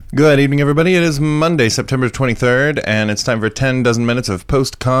Good evening, everybody. It is Monday, September 23rd, and it's time for 10 dozen minutes of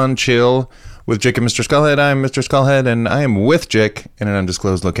post-con chill with Jake and Mr. Skullhead. I'm Mr. Skullhead, and I am with Jake in an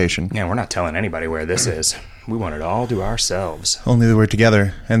undisclosed location. Yeah, we're not telling anybody where this is. We want it all to ourselves. Only that we're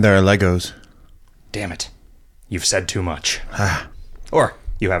together, and there are Legos. Damn it. You've said too much. Or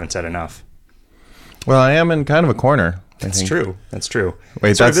you haven't said enough. Well, I am in kind of a corner. That's true. That's true.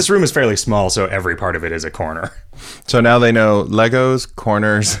 Wait, this room is fairly small, so every part of it is a corner. So now they know Legos,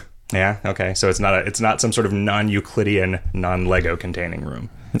 corners. Yeah, okay. So it's not some sort of non-Euclidean, non-Lego containing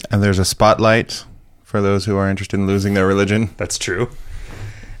room. And there's a spotlight for those who are interested in losing their religion. That's true.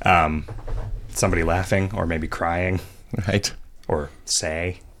 Somebody laughing or maybe crying. Right. Or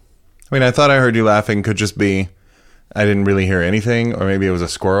say. I mean, I thought I heard you laughing could just be I didn't really hear anything, or maybe it was a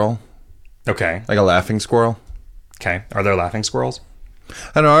squirrel. Okay. Like a laughing squirrel. Okay. Are there laughing squirrels?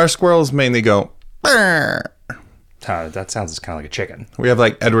 I know our squirrels mainly go, "Brr." That sounds kind of like a chicken. We have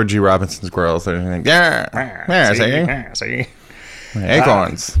like Edward G. Robinson squirrels. They're like, See?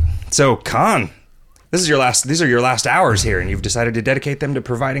 Acorns. So, Con, these are your last hours here, and you've decided to dedicate them to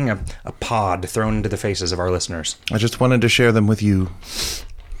providing a pod thrown into the faces of our listeners. I just wanted to share them with you.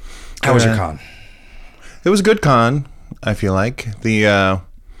 How was your Con? It was a good con, I feel like. The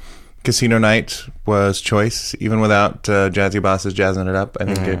casino night was choice, even without Jazzy Bosses jazzing it up. I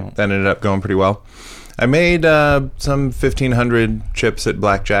think that ended up going pretty well. I made some 1,500 chips at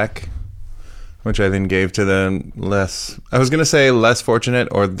blackjack, which I then gave to the I was going to say less fortunate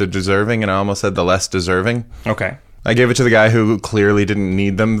or the deserving, and I almost said the less deserving. Okay. I gave it to the guy who clearly didn't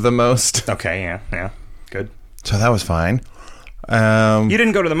need them the most. Okay, yeah. Good. So that was fine. You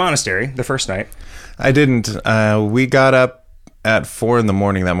didn't go to the monastery the first night. I didn't. We got up at 4 a.m.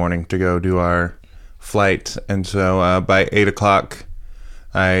 that morning to go do our flight, and so by 8 o'clock,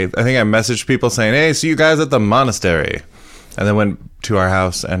 I think I messaged people saying, "Hey, see you guys at the monastery," and then went to our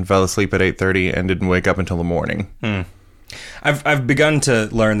house and fell asleep at 8:30 and didn't wake up until the morning. I've begun to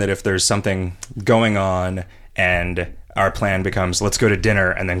learn that if there's something going on and our plan becomes let's go to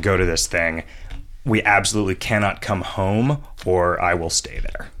dinner and then go to this thing, we absolutely cannot come home or I will stay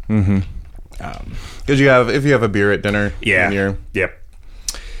there. Mm-hmm. Because if you have a beer at dinner, yeah, yep.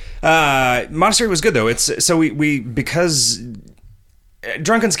 Monastery was good though. It's so we because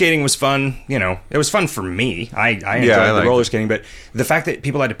drunken skating was fun. You know, it was fun for me. I enjoyed the roller skating, but the fact that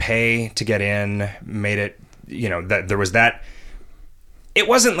people had to pay to get in made it. You know that there was that. It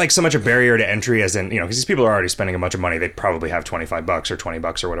wasn't like so much a barrier to entry as in, you know, because these people are already spending a bunch of money. They probably have $25 or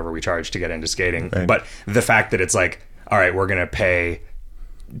 $20 or whatever we charge to get into skating. Right. But the fact that it's like, all right, we're going to pay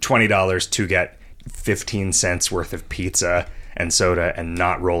 $20 to get 15 cents worth of pizza and soda and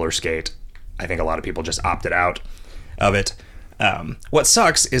not roller skate. I think a lot of people just opted out of it. What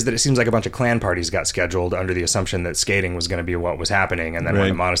sucks is that it seems like a bunch of clan parties got scheduled under the assumption that skating was going to be what was happening. And then when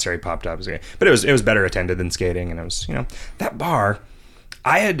the monastery popped up, but it was better attended than skating. And it was, you know, that bar...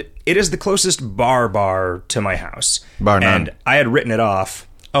 it is the closest bar to my house. Bar none. And I had written it off.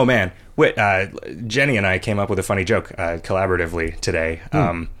 Oh man. Wait, Jenny and I came up with a funny joke, collaboratively today.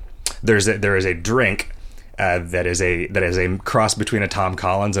 There is a drink, that is a cross between a Tom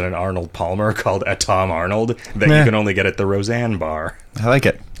Collins and an Arnold Palmer called a Tom Arnold that you can only get at the Roseanne bar. I like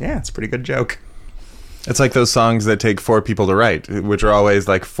it. Yeah, it's a pretty good joke. It's like those songs that take 4 people to write, which are always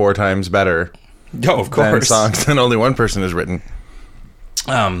like 4 times better. Oh, of course. Than songs that only one person has written.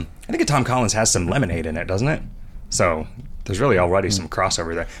 I think a Tom Collins has some lemonade in it, doesn't it? So there's really already some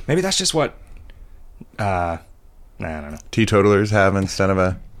crossover there. Maybe that's just what I don't know. Teetotalers have instead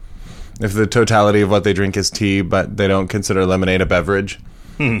of if the totality of what they drink is tea, but they don't consider lemonade a beverage,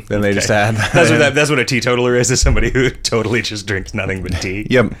 then they just add that's what a teetotaler is somebody who totally just drinks nothing but tea.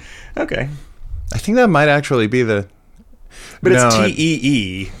 Yep. Okay. I think that might actually be But it's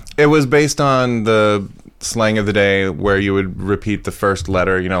T-E-E. It was based on the slang of the day where you would repeat the first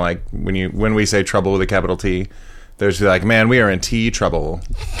letter, you know, like when we say trouble with a capital T, there's like, man, we are in tea trouble.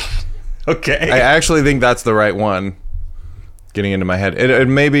 Okay. I actually think that's the right one. Getting into my head. It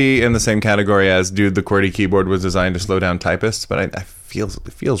may be in the same category as, dude, the QWERTY keyboard was designed to slow down typists, but it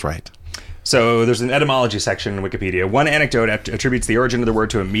feels right. So there's an etymology section in Wikipedia. One anecdote attributes the origin of the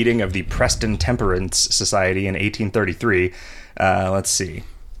word to a meeting of the Preston Temperance Society in 1833. Let's see.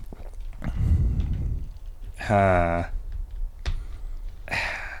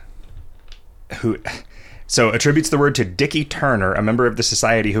 So attributes the word to Dickie Turner, a member of the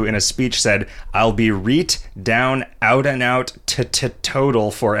society who in a speech said, "I'll be reet down out and out to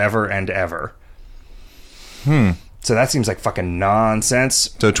total forever and ever." So that seems like fucking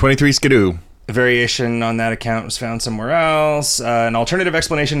nonsense. So 23 skidoo. A variation on that account was found somewhere else. An alternative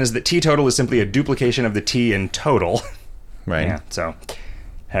explanation is that teetotal is simply a duplication of the T in total. Right. Yeah, so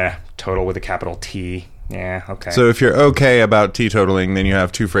Total with a capital T. Yeah, okay. So if you're okay about teetotaling, then you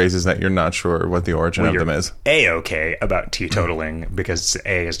have two phrases that you're not sure what the origin of them is. A-okay about teetotaling, because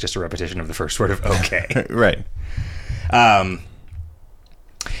A is just a repetition of the first word of okay. Right.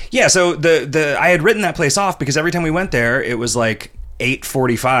 Yeah, so I had written that place off because every time we went there, it was like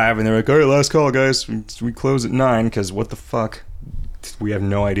 8:45, and they're like, all right, last call, guys. We close at 9, because what the fuck? We have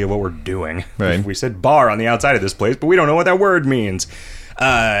no idea what we're doing. Right. We said bar on the outside of this place, but we don't know what that word means.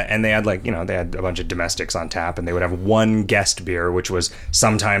 And they had they had a bunch of domestics on tap, and they would have one guest beer, which was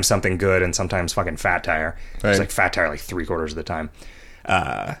sometimes something good and sometimes fucking Fat Tire. Right. It was like Fat Tire like 3/4 of the time.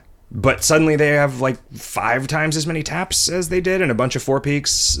 But suddenly they have like 5 times as many taps as they did, and a bunch of Four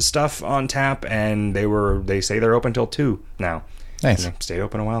Peaks stuff on tap, and they say they're open till 2 now. Nice. And they stayed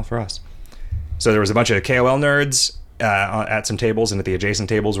open a while for us. So there was a bunch of KoL nerds at some tables, and at the adjacent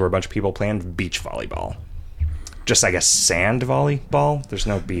tables were a bunch of people playing beach volleyball. Just, I guess, sand volleyball. There's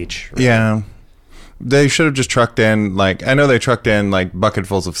no beach. Really. Yeah. They should have just trucked in, I know they trucked in,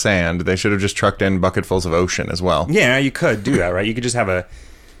 bucketfuls of sand. They should have just trucked in bucketfuls of ocean as well. Yeah, you could do that, right? You could just have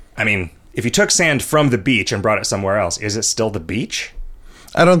if you took sand from the beach and brought it somewhere else, is it still the beach?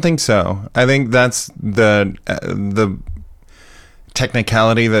 I don't think so. I think that's the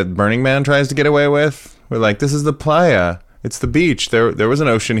technicality that Burning Man tries to get away with. We're like, this is the playa. It's the beach. There was an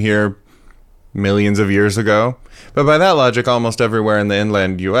ocean here millions of years ago. But by that logic, almost everywhere in the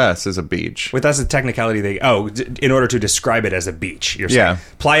inland U.S. is a beach. Wait, that's the technicality in order to describe it as a beach, you're saying. Yeah.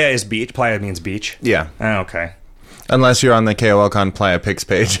 Playa is beach. Playa means beach? Yeah. Oh, okay. Unless you're on the KoLCon Playa Pics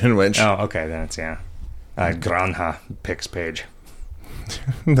page, in which... Oh, okay, then it's, Granja Pics page.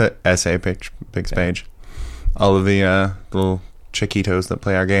 The SA Pics page. All of the little chiquitos that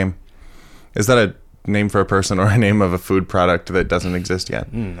play our game. Is that a name for a person or a name of a food product that doesn't exist yet?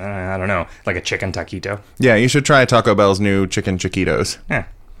 I don't know. Like a chicken taquito? Yeah, you should try Taco Bell's new chicken chiquitos. Yeah.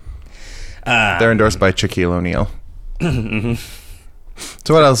 They're endorsed by Shaquille O'Neal. Mm-hmm.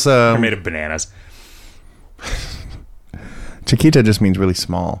 So what else? They're made of bananas. Chiquita just means really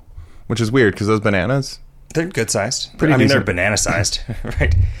small, which is weird because those bananas... They're good sized. Pretty decent. They're banana sized,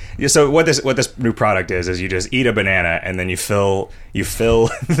 right? Yeah, so what this new product is you just eat a banana and then you fill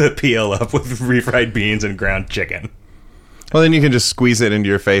the peel up with refried beans and ground chicken. Well, then you can just squeeze it into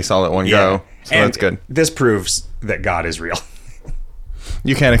your face all at one go. So and that's good. This proves that God is real.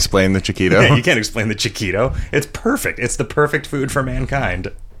 You can't explain the Chiquito. Yeah, you can't explain the Chiquito. It's perfect. It's the perfect food for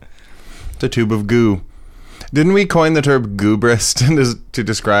mankind. It's a tube of goo. Didn't we coin the term goobrous to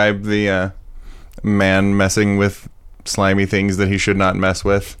describe the man messing with slimy things that he should not mess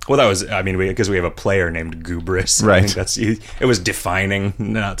with? Well, that was, because we have a player named Goobrous. Right. I think it was defining,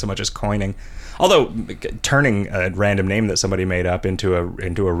 not so much as coining. Although, turning a random name that somebody made up into a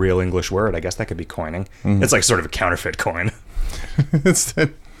real English word, I guess that could be coining. Mm-hmm. It's like sort of a counterfeit coin. It's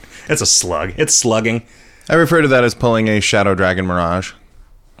a slug. It's slugging. I refer to that as pulling a Shadow Dragon Mirage.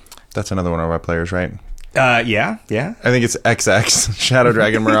 That's another one of our players, right? Yeah. I think it's XX. Shadow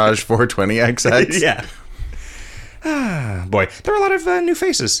Dragon Mirage 420XX. Yeah. Boy, there were a lot of new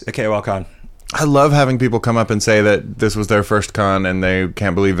faces at KoLCon. I love having people come up and say that this was their first con and they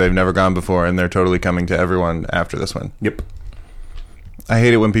can't believe they've never gone before and they're totally coming to everyone after this one. Yep. I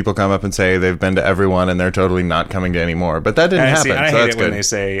hate it when people come up and say they've been to everyone and they're totally not coming to any more. But that didn't happen. I so hate that's it good. when they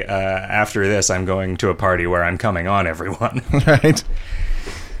say, after this, I'm going to a party where I'm coming on everyone. Right.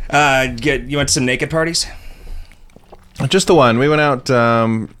 You went to some naked parties? Just the one. We went out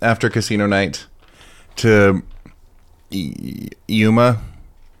after casino night to Yuma.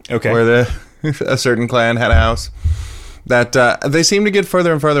 Okay. Where a certain clan had a house. That they seem to get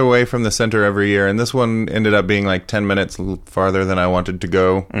further and further away from the center every year, and this one ended up being like 10 minutes farther than I wanted to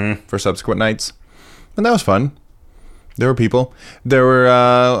go for subsequent nights. And that was fun. There were people. There were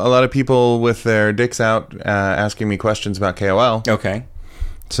a lot of people with their dicks out asking me questions about KoL. Okay.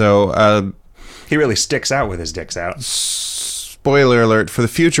 So he really sticks out with his dicks out. Spoiler alert, for the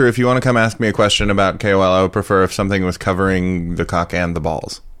future, if you want to come ask me a question about KoL, I would prefer if something was covering the cock and the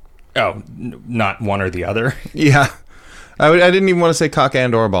balls. Oh, not one or the other? Yeah. I didn't even want to say cock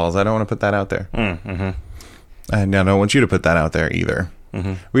and or balls. I don't want to put that out there. Mm-hmm. And I don't want you to put that out there either.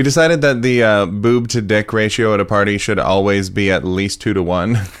 Mm-hmm. We decided that the boob to dick ratio at a party should always be at least 2 to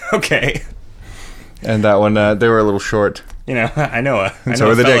 1. Okay. And that one, they were a little short. You know, I know a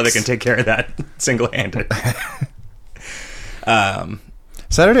fellow that can take care of that single-handed.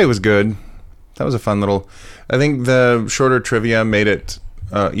 Saturday was good. That was a fun little... I think the shorter trivia made it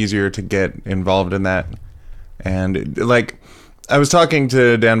easier to get involved in that. And, I was talking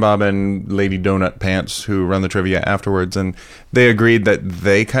to Dan Bob and Lady Donut Pants, who run the trivia afterwards, and they agreed that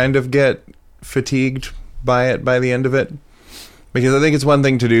they kind of get fatigued by it by the end of it. Because I think it's one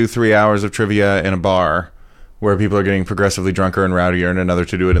thing to do 3 hours of trivia in a bar where people are getting progressively drunker and rowdier, and another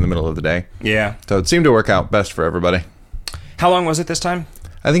to do it in the middle of the day. Yeah. So it seemed to work out best for everybody. How long was it this time?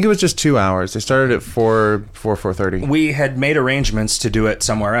 I think it was just 2 hours. They started at 4:30. We had made arrangements to do it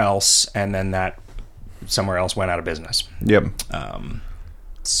somewhere else, and then that somewhere else went out of business. Yep.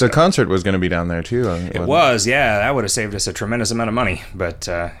 The concert was going to be down there too. It was, yeah. That would have saved us a tremendous amount of money, but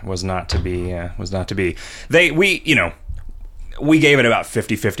was not to be. We gave it about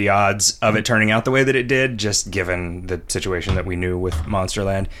 50-50 odds of it turning out the way that it did, just given the situation that we knew with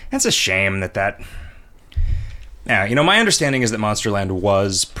Monsterland. It's a shame that. Yeah, my understanding is that Monsterland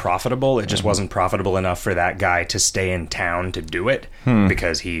was profitable. It just wasn't profitable enough for that guy to stay in town to do it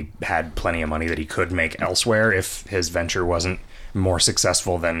because he had plenty of money that he could make elsewhere if his venture wasn't more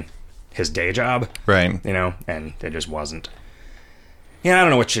successful than his day job. Right. And it just wasn't. Yeah, I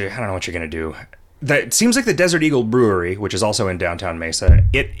don't know what you're going to do. It seems like the Desert Eagle Brewery, which is also in downtown Mesa,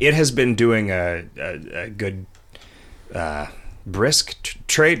 it has been doing a good brisk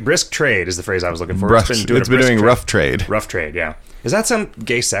trade is the phrase I was looking for. It's been doing rough trade. Rough trade, yeah. Is that some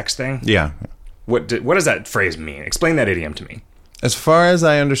gay sex thing? Yeah. What does that phrase mean? Explain that idiom to me. As far as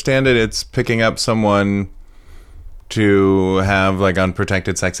I understand it, it's picking up someone to have like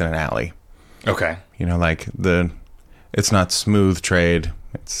unprotected sex in an alley. Okay. It's not smooth trade.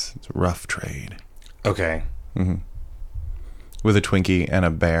 It's rough trade. Okay. Mm-hmm. With a Twinkie and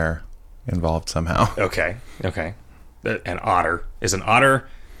a bear involved somehow. Okay. An otter. Is an otter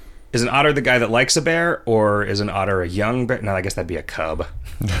the guy that likes a bear, or is an otter a young bear? No, I guess that'd be a cub.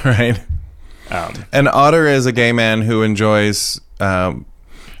 Right. An otter is a gay man who enjoys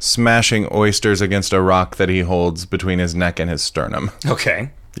smashing oysters against a rock that he holds between his neck and his sternum.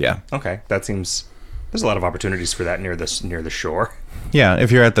 Okay. Yeah. Okay. That seems... There's a lot of opportunities for that near the shore. Yeah,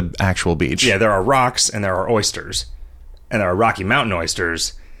 if you're at the actual beach. Yeah, there are rocks and there are oysters. And there are Rocky Mountain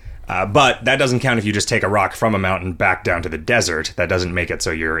oysters. But that doesn't count if you just take a rock from a mountain back down to the desert. That doesn't make it so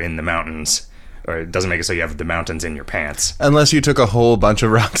you're in the mountains. Or it doesn't make it so you have the mountains in your pants. Unless you took a whole bunch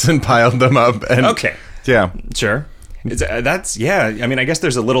of rocks and piled them up. Okay. Yeah. Sure. I mean, I guess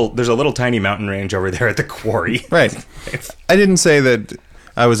there's a little tiny mountain range over there at the quarry. Right. I didn't say that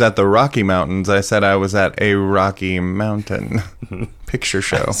I was at the Rocky Mountains. I said I was at a Rocky Mountain picture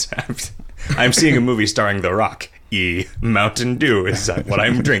show. I'm seeing a movie starring The Rock. Mountain Dew is what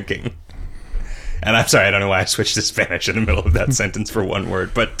I'm drinking. And I'm sorry, I don't know why I switched to Spanish in the middle of that sentence for one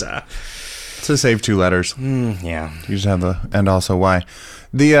word, but... to save 2 letters. Yeah. You just have the... And also why.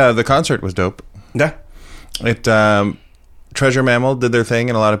 The concert was dope. Yeah. Treasure Mammal did their thing,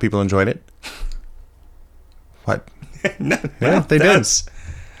 and a lot of people enjoyed it. What? No, yeah, they did.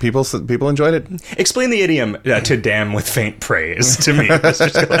 People enjoyed it. Explain the idiom to damn with faint praise to me, Mr.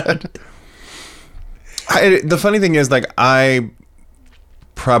 Scott. The funny thing is, I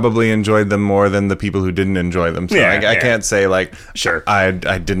probably enjoyed them more than the people who didn't enjoy them. So I can't say, sure, I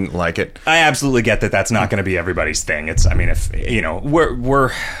didn't like it. I absolutely get that that's not going to be everybody's thing. If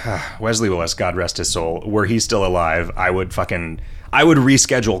we're Wesley Willis, God rest his soul, were he still alive, I would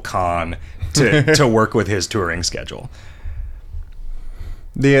reschedule Khan to work with his touring schedule.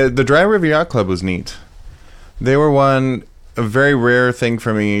 The Dry River Yacht Club was neat. They were a very rare thing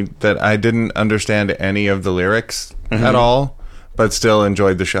for me that I didn't understand any of the lyrics at all, but still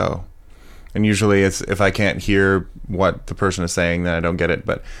enjoyed the show. And usually it's if I can't hear what the person is saying, then I don't get it.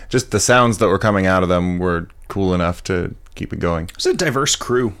 But just the sounds that were coming out of them were cool enough to keep it going. It was a diverse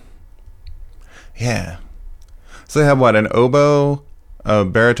crew. Yeah. So they have an oboe, a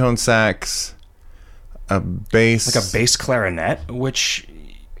baritone sax, a bass. Like a bass clarinet, which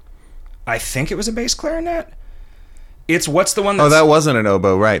I think it was a bass clarinet. What's the one that's... Oh, that wasn't an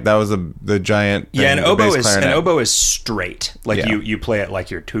oboe, right? That was the giant thing, yeah, an oboe is straight. You play it like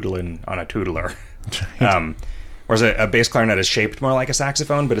you're tootling on a tootler. Whereas a bass clarinet is shaped more like a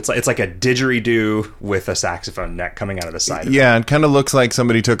saxophone, but it's like a didgeridoo with a saxophone neck coming out of the side of it. Yeah, it kind of looks like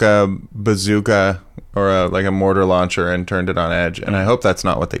somebody took a bazooka or a mortar launcher and turned it on edge, and I hope that's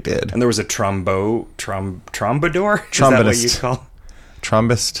not what they did. And there was a troubadour? Trombonist. Is that what you call?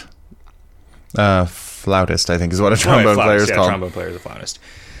 Trombist. Flautist, I think, is what a trombone player is called. Trombone player is a flautist.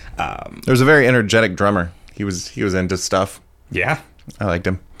 There was a very energetic drummer. He was into stuff. Yeah. I liked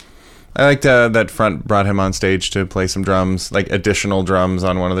him. I liked that Front brought him on stage to play some drums, like additional drums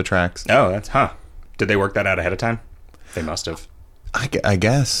on one of the tracks. Oh, did they work that out ahead of time? They must have. I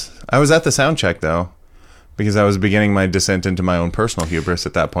guess. I was at the sound check, though, because I was beginning my descent into my own personal hubris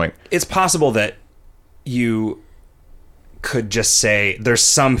at that point. It's possible that you could just say, there's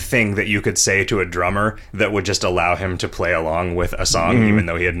something that you could say to a drummer that would just allow him to play along with a song, even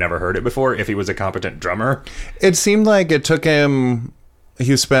though he had never heard it before, if he was a competent drummer. It seemed like it took him,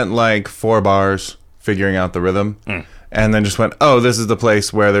 he spent like 4 bars figuring out the rhythm, and then just went, oh, this is the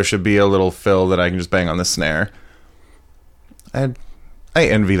place where there should be a little fill that I can just bang on the snare. I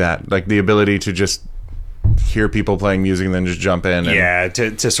envy that, like the ability to just hear people playing music and then just jump in. And,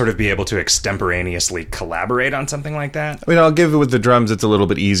 to sort of be able to extemporaneously collaborate on something like that. I mean, I'll give it with the drums, it's a little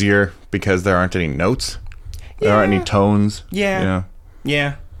bit easier because there aren't any notes. There aren't any tones. Yeah. You know?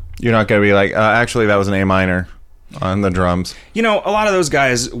 Yeah. You're not going to be like, actually, that was an A minor on the drums. You know, a lot of those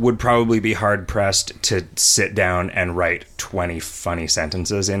guys would probably be hard-pressed to sit down and write 20 funny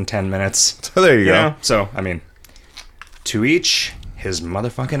sentences in 10 minutes. So there you go. Know? So, I mean, to each his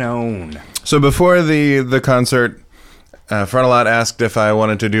motherfucking own. So before the concert, Frontalot asked if I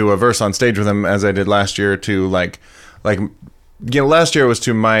wanted to do a verse on stage with him, as I did last year, to last year was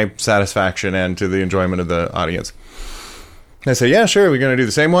to my satisfaction and to the enjoyment of the audience. I said, yeah, sure, we're going to do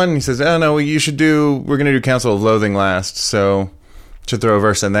the same one. And he says, oh, no, we're going to do Council of Loathing last, so should throw a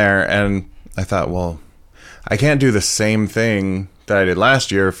verse in there. And I thought, well, I can't do the same thing that I did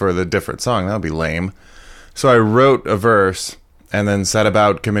last year for the different song. That would be lame. So I wrote a verse and then set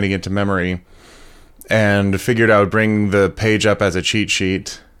about committing it to memory and figured I would bring the page up as a cheat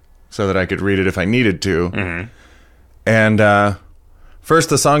sheet so that I could read it if I needed to. Mm-hmm. And first,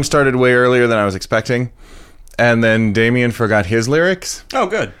 the song started way earlier than I was expecting. And then Damien forgot his lyrics. Oh,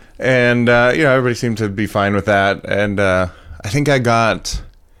 good. And, everybody seemed to be fine with that. And I think I got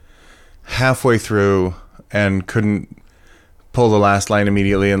halfway through and couldn't pull the last line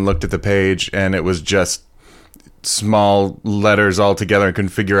immediately and looked at the page, and it was just small letters all together. I couldn't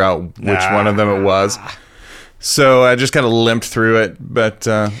figure out which one of them it was. So I just kind of limped through it. But,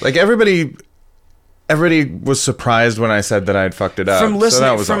 everybody was surprised when I said that I'd fucked it up. From listening, so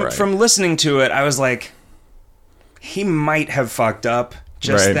that was all right. From listening to it, I was like, he might have fucked up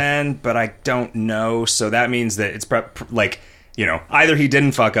just then, but I don't know. So that means that it's either he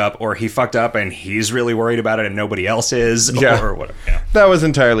didn't fuck up or he fucked up and he's really worried about it and nobody else is, or whatever. Yeah. That was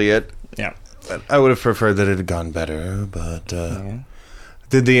entirely it. Yeah. I would have preferred that it had gone better, but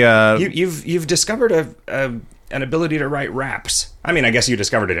did the you've discovered an ability to write raps. I mean, I guess you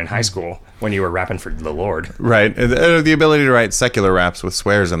discovered it in high school when you were rapping for the Lord. Right. The ability to write secular raps with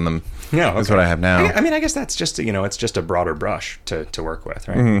swears in them. Yeah, okay. That's what I have now. I mean, I guess that's just it's just a broader brush to work with,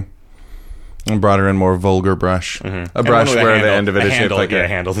 right? Mm-hmm. A broader and more vulgar brush. Mm-hmm. A brush where the end of it is shaped like a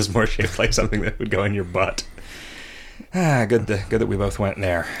handle is more shaped like something that would go in your butt. Good that we both went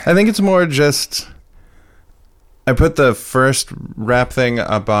there. I think it's more just, I put the first rap thing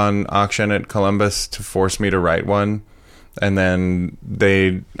up on auction at Columbus to force me to write one, and then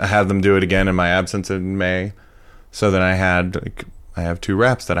I had them do it again in my absence in May. So then I have 2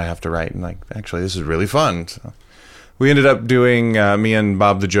 raps that I have to write, and actually this is really fun. So we ended up doing, me and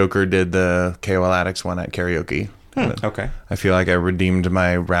Bob the Joker did the KoL Addicts one at karaoke. Okay. I feel like I redeemed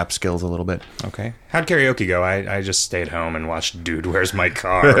my rap skills a little bit. Okay. How'd karaoke go? I just stayed home and watched Dude, Where's My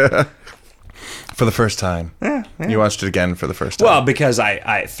Car? For the first time. Yeah. You watched it again for the first time. Well, because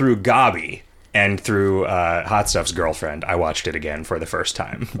I through Gobby and through Hot Stuff's girlfriend, I watched it again for the first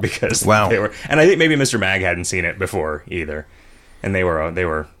time because they were, and I think maybe Mr. Mag hadn't seen it before either, and they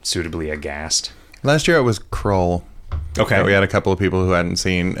were suitably aghast. Last year it was KoL. Okay. We had a couple of people who hadn't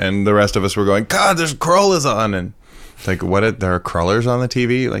seen, and the rest of us were going, God, there's KoL is on, and it's like, there are crawlers on the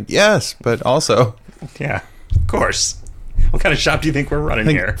TV? Like, yes, but also. Yeah, of course. What kind of shop do you think we're running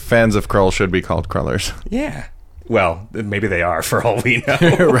here? Fans of KoL should be called crawlers. Yeah. Well, maybe they are, for all we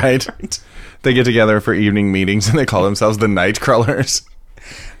know. Right. They get together for evening meetings, and they call themselves the Night Crawlers.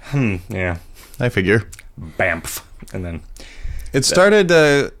 Yeah. I figure. Bamf. And then. It started,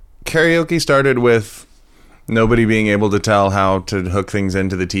 karaoke started with nobody being able to tell how to hook things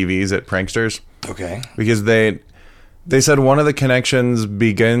into the TVs at Pranksters. Okay. Because they said one of the connections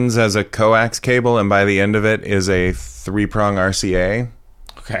begins as a coax cable, and by the end of it is a 3-prong RCA.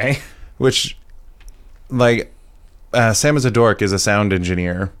 Okay. Which, Sam is a dork is a sound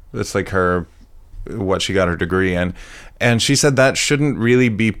engineer. That's what she got her degree in. And she said that shouldn't really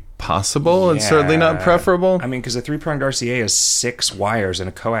be possible and certainly not preferable. I mean, because a 3-pronged RCA is 6 wires and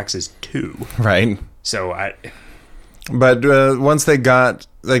a coax is 2. Right. So But once they got,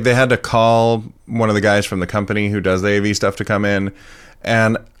 they had to call one of the guys from the company who does the AV stuff to come in.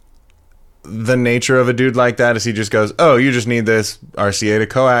 And the nature of a dude like that is he just goes, oh, you just need this RCA to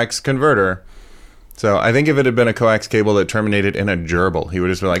coax converter. So I think if it had been a coax cable that terminated in a gerbil, he would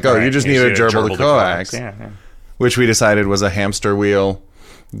just be like, oh, you just need a gerbil to coax. Yeah. Which we decided was a hamster wheel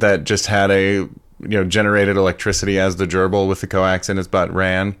that just had a generated electricity as the gerbil with the coax in his butt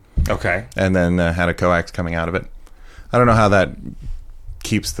ran. Okay. And then had a coax coming out of it. I don't know how that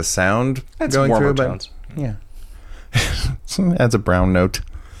keeps the sound going through, but yeah. Adds a brown note.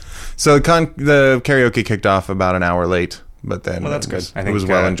 So the karaoke kicked off about an hour late, but then that's good. I think it was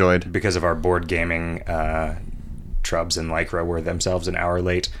well enjoyed. Because of our board gaming, Trubs and Lycra were themselves an hour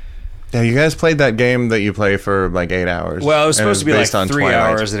late. Yeah, you guys played that game that you play for like 8 hours. Well, it was supposed to be like 3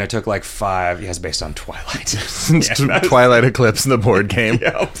 hours, and it took like 5. Yes, based on Twilight. Twilight Eclipse, the board game.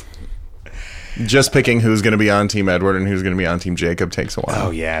 Yep. Just picking who's going to be on Team Edward and who's going to be on Team Jacob takes a while.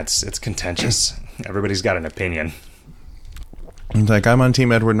 Oh, yeah, it's contentious. Everybody's got an opinion. It's like, I'm on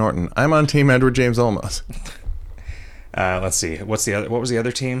Team Edward Norton. I'm on Team Edward James Olmos. Let's see. What was the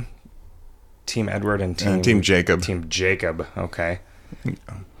other team? Team Edward and Team Jacob. Team Jacob. Okay.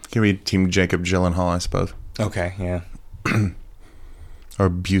 Give me Team Jacob Gyllenhaal, I suppose. Okay, yeah. Or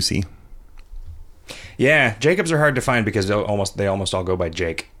Busey. Yeah, Jacobs are hard to find because they almost all go by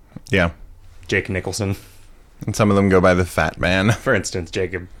Jake. Yeah. Jake Nicholson. And some of them go by the Fat Man. For instance,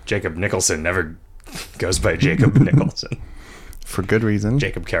 Jacob Nicholson never goes by Jacob Nicholson. For good reason.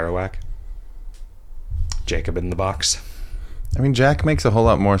 Jacob Kerouac. Jacob in the Box. I mean, Jack makes a whole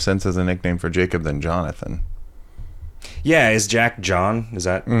lot more sense as a nickname for Jacob than Jonathan. Yeah, is Jack John? Is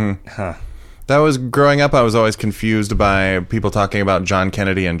that... Huh. That was... Growing up, I was always confused by people talking about John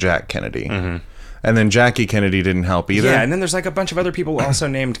Kennedy and Jack Kennedy. Mm-hmm. And then Jackie Kennedy didn't help either. Yeah, and then there's like a bunch of other people also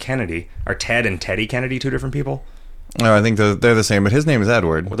named Kennedy. Are Ted and Teddy Kennedy two different people? Oh, I think they're the same, but his name is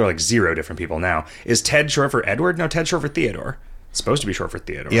Edward. Well, they're like 0 different people now. Is Ted short for Edward? No, Ted's short for Theodore. It's supposed to be short for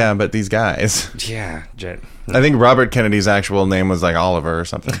Theodore. Yeah, but these guys... Yeah. I think Robert Kennedy's actual name was like Oliver or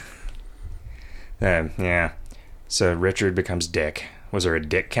something. Yeah. So Richard becomes Dick. Was there a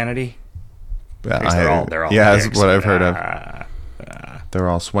Dick Kennedy? Yeah, they're all yeah, dicks. That's what I've heard of. They're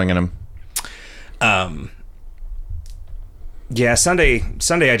all swinging them. Yeah, Sunday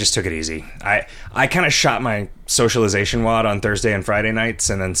I just took it easy. I kind of shot my socialization wad on Thursday and Friday nights,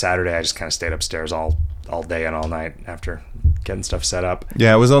 and then Saturday I just kind of stayed upstairs all day and all night after getting stuff set up.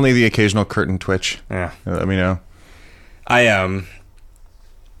 Yeah, it was only the occasional curtain twitch. Yeah. Let me know.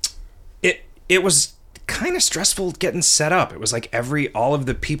 It was kind of stressful getting set up. It was like all of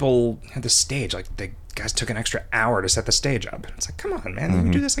the people at the stage, like the guys took an extra hour to set the stage up. It's like, come on, man,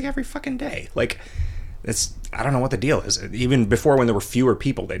 we do this like every fucking day. Like, I don't know what the deal is. Even before, when there were fewer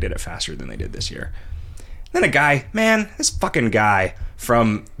people, they did it faster than they did this year. Then this fucking guy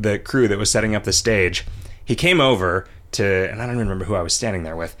from the crew that was setting up the stage, he came over and I don't even remember who I was standing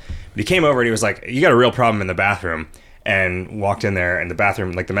there with, but he came over and he was like, you got a real problem in the bathroom. And walked in there, and the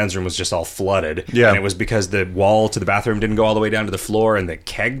bathroom, like the men's room, was just all flooded. Yeah. And it was because the wall to the bathroom didn't go all the way down to the floor, and the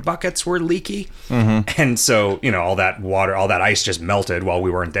keg buckets were leaky. Mm-hmm. And so, all that water, all that ice just melted while we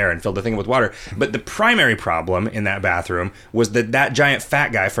weren't there and filled the thing with water. But the primary problem in that bathroom was that giant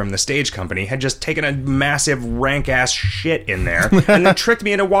fat guy from the stage company had just taken a massive rank-ass shit in there and then tricked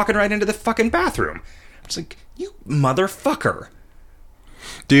me into walking right into the fucking bathroom. I was like, you motherfucker.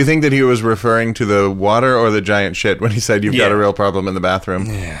 Do you think that he was referring to the water or the giant shit when he said you've got a real problem in the bathroom?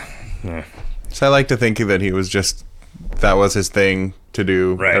 Yeah. So I like to think that he was that was his thing to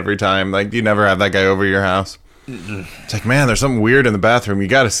do every time. Like, you never have that guy over your house. Mm-mm. It's like, man, there's something weird in the bathroom. You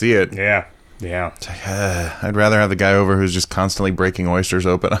got to see it. Yeah. It's like, I'd rather have the guy over who's just constantly breaking oysters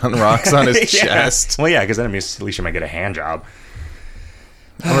open on rocks on his chest. Well, yeah, because then at least you might get a hand job.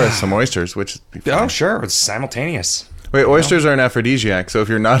 Or some oysters, which... Oh, sure. It's simultaneous. Wait, oysters are an aphrodisiac, so if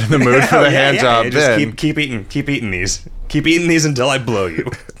you're not in the mood for the hand job, then... Just keep eating these. Keep eating these until I blow you.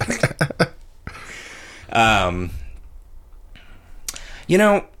 I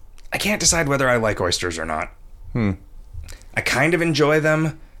can't decide whether I like oysters or not. I kind of enjoy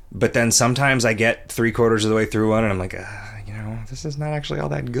them, but then sometimes I get 3/4 of the way through one, and I'm like, this is not actually all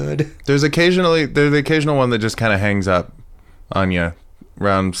that good. There's the occasional one that just kind of hangs up on you.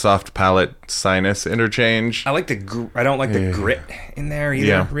 Around soft palate sinus interchange. I don't like the grit in there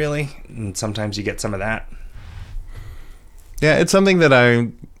either, really. And sometimes you get some of that. Yeah, it's something that I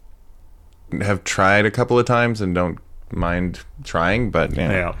have tried a couple of times and don't mind trying, but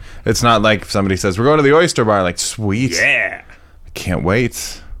it's not like if somebody says, we're going to the oyster bar, like, sweet. Yeah. I can't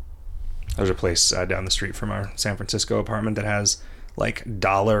wait. There's a place down the street from our San Francisco apartment that has, like,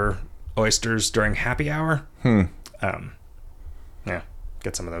 $1 oysters during happy hour. Yeah.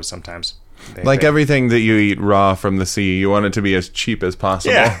 Get some of those sometimes. Everything that you eat raw from the sea, you want it to be as cheap as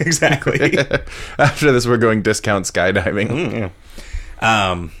possible. Yeah, exactly. After this, we're going discount skydiving.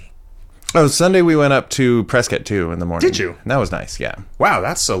 Oh, Sunday we went up to Prescott, too, in the morning. Did you? And that was nice, yeah. Wow,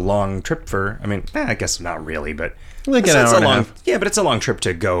 that's a long trip for... I mean, I guess not really, but... Like an hour and a half. Yeah, but it's a long trip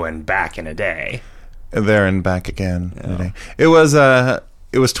to go and back in a day. There and back again in a day. It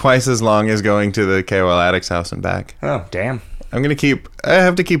was twice as long as going to the KoL Addicts house and back. Oh, damn. I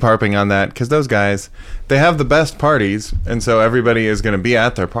have to keep harping on that because those guys, they have the best parties, and so everybody is going to be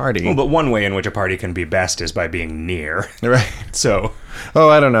at their party. Well, but one way in which a party can be best is by being near. Right. So. Oh,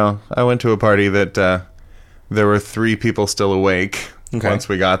 I don't know. I went to a party that there were 3 people still awake once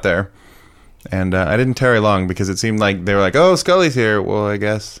we got there. And I didn't tarry long because it seemed like they were like, oh, Scully's here. Well, I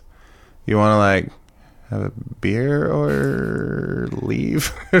guess you want to, like, have a beer or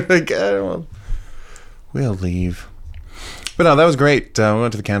leave? Like, we'll leave. But no, that was great. We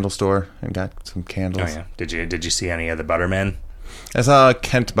went to the candle store and got some candles. Oh, yeah. Did you see any of the Buttermen? I saw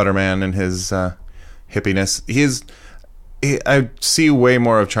Kent Butterman and his hippiness. I see way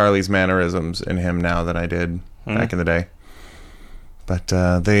more of Charlie's mannerisms in him now than I did back in the day. But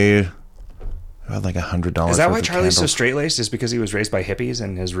they had like $100. Is that why Charlie's so straight-laced? Is because he was raised by hippies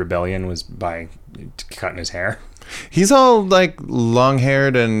and his rebellion was by cutting his hair? He's all like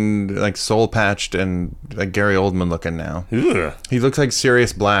long-haired and like soul-patched and like Gary Oldman looking now. Ugh. He looks like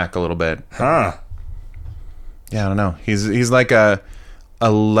Sirius Black a little bit. Huh. Yeah, I don't know. He's like a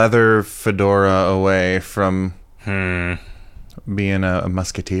leather fedora away from being a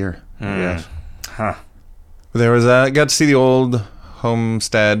musketeer. Yes. Huh. There was got to see the old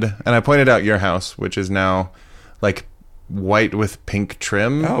homestead, and I pointed out your house, which is now like white with pink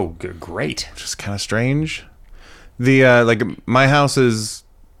trim. Oh, great. Which is kind of strange. The like my house is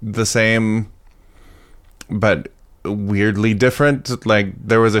the same, but weirdly different. Like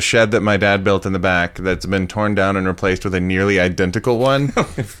there was a shed that my dad built in the back that's been torn down and replaced with a nearly identical one.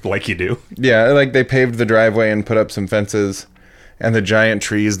 Like you do. Yeah, like they paved the driveway and put up some fences, and the giant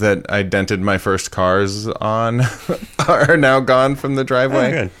trees that I dented my first cars on are now gone from the driveway.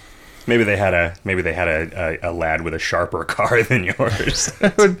 Oh, good. Maybe they had a lad with a sharper car than yours.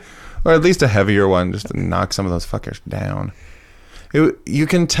 Or at least a heavier one, just to knock some of those fuckers down. You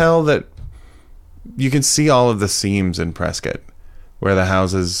can tell that... You can see all of the seams in Prescott, where the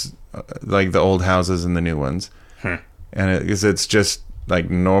houses, like the old houses and the new ones. And it's just like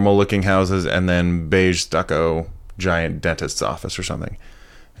normal-looking houses and then beige stucco giant dentist's office or something.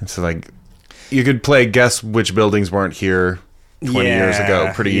 And so, like, you could play guess which buildings weren't here 20 years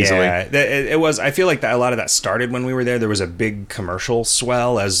ago pretty easily. Yeah, it was. I feel like a lot of that started when we were there. There was a big commercial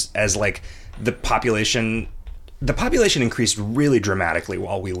swell as like the population increased really dramatically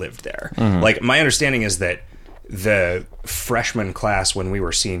while we lived there. Like my understanding is that the freshman class when we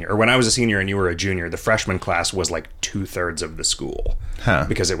were senior, or when I was a senior and you were a junior, the freshman class was like 2/3 of the school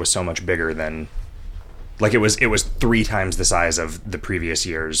because it was so much bigger than, like it was 3 times the size of the previous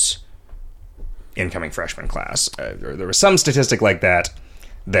year's incoming freshman class. There was some statistic like that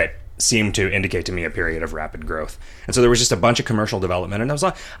seemed to indicate to me a period of rapid growth. And so there was just a bunch of commercial development, and it was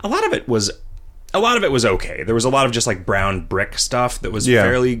a lot of it was okay. There was a lot of just like brown brick stuff that was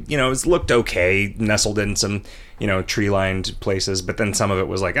fairly, it looked okay, nestled in some, tree-lined places, but then some of it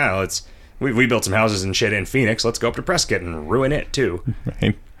was like, we built some houses and shit in Phoenix, let's go up to Prescott and ruin it too.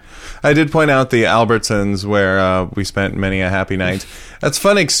 Right. I did point out the Albertsons where we spent many a happy night. That's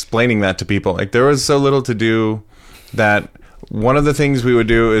fun explaining that to people. Like there was so little to do that one of the things we would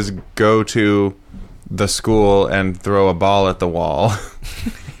do is go to the school and throw a ball at the wall.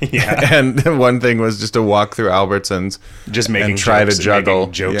 Yeah. And one thing was just to walk through Albertsons just making and try to juggle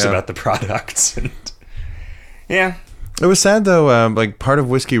jokes about the products. Yeah. It was sad though, like part of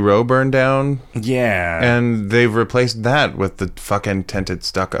Whiskey Row burned down. Yeah. And they've replaced that with the fucking tinted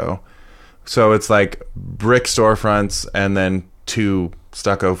stucco. So it's like brick storefronts and then 2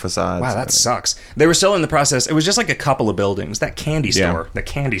 stucco facades. Wow, that sucks. They were still in the process. It was just like a couple of buildings. That candy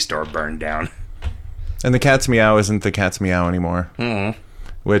store burned down. And the Cat's Meow isn't the Cat's Meow anymore.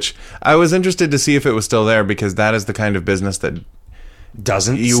 Which I was interested to see if it was still there, because that is the kind of business that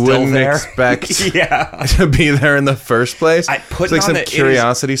you wouldn't expect to be there in the first place. It's like some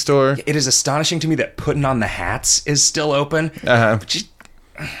curiosity store. It is astonishing to me that Putting on the Hats is still open.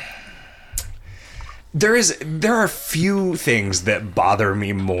 There are few things that bother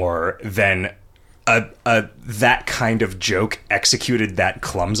me more than that kind of joke executed that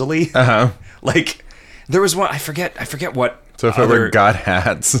clumsily. Like there was one, I forget what. So if ever got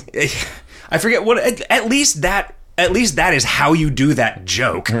hats, I forget what. At least that is how you do that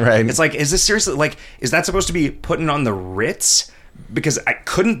joke. Right. It's like, is this seriously, like, is that supposed to be putting on the Ritz? Because it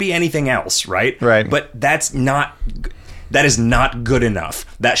couldn't be anything else, right? Right. But that's not. That is not good enough.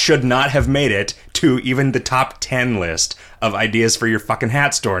 That should not have made it to even the top 10 list of ideas for your fucking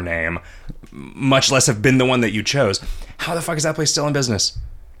hat store name, much less have been the one that you chose. How the fuck is that place still in business?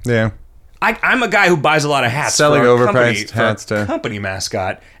 Yeah. I'm a guy who buys a lot of hats. Selling overpriced hats to company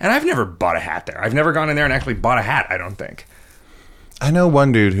mascot, and I've never bought a hat there. I've never gone in there and actually bought a hat, I don't think. I know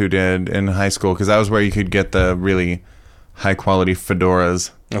one dude who did in high school, because that was where you could get the really high-quality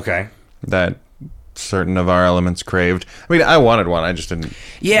fedoras. Okay. That certain of our elements craved. I mean, I wanted one. I just didn't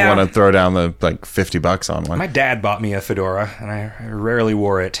want to throw down the $50 on one. My dad bought me a fedora, and I rarely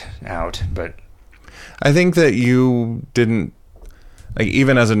wore it out, but... I think that you didn't...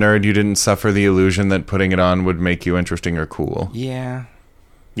 even as a nerd, you didn't suffer the illusion that putting it on would make you interesting or cool. Yeah.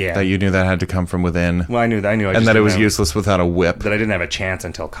 Yeah. That you knew that had to come from within. Well, I knew. And that it was useless without a whip. That I didn't have a chance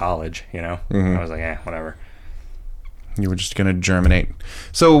until college, you know? Mm-hmm. I was like, whatever. You were just going to germinate.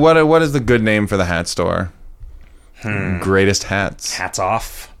 So what is the good name for the hat store? Greatest Hats. Hats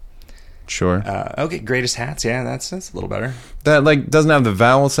Off. Sure. Okay, Greatest Hats. Yeah, that's a little better. That doesn't have the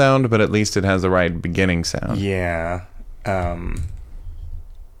vowel sound, but at least it has the right beginning sound. Yeah.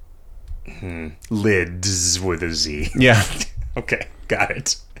 Lids with a Z. Yeah. Okay, got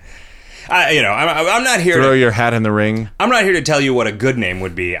it. I'm not here throw your hat in the ring. I'm not here to tell you what a good name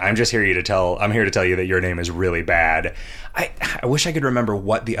would be. I'm here to tell you that your name is really bad. I wish I could remember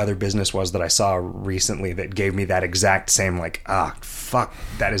what the other business was that I saw recently that gave me that exact same fuck.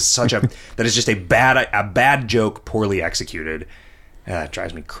 That is such a that is just a bad joke poorly executed. It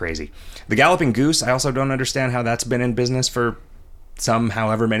drives me crazy. The Galloping Goose. I also don't understand how that's been in business for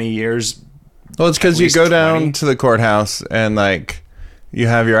however many years. Well, it's because you go down to the courthouse and you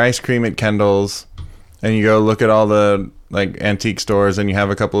have your ice cream at Kendall's, and you go look at all the antique stores, and you have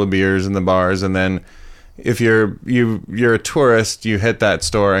a couple of beers in the bars, and then if you're a tourist, you hit that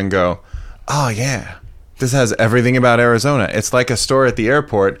store and go, oh yeah, this has everything about Arizona. It's like a store at the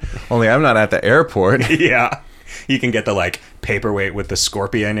airport, only I'm not at the airport. Yeah, you can get the paperweight with the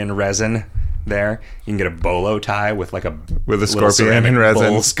scorpion in resin. There, you can get a bolo tie with a scorpion in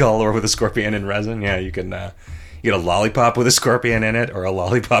resin, bull skull, or with a scorpion in resin. Yeah, you can. You get a lollipop with a scorpion in it, or a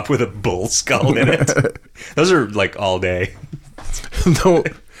lollipop with a bull skull in it. Those are all day.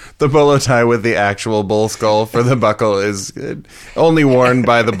 The bolo tie with the actual bull skull for the buckle is only worn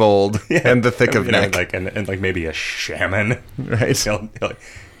by the bold and the thick of neck, and maybe a shaman. Right,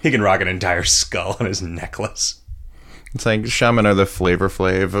 he can rock an entire skull on his necklace. It's like shaman are the Flavor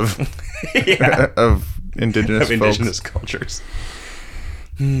Flav of of indigenous cultures.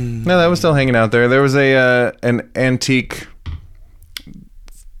 No, that was still hanging out there. There was an antique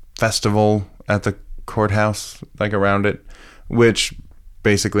festival at the courthouse, around it, which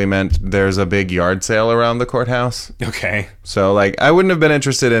basically meant there's a big yard sale around the courthouse. Okay. So I wouldn't have been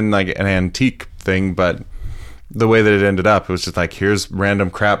interested in an antique thing, but the way that it ended up, it was just here's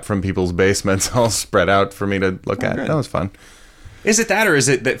random crap from people's basements all spread out for me to look at. Good. That was fun. Is it that, or is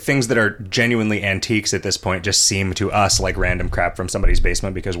it that things that are genuinely antiques at this point just seem to us like random crap from somebody's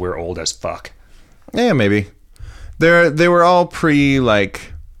basement because we're old as fuck? Yeah, maybe. They were all pre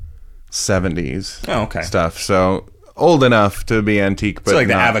 70s stuff, so old enough to be antique. But so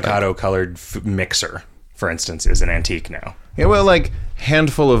the avocado colored mixer, for instance, is an antique now. Yeah, well,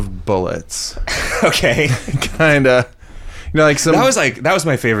 handful of bullets. Okay, kind of. Some that was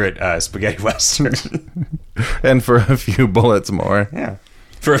my favorite spaghetti western. And for a few bullets more. Yeah.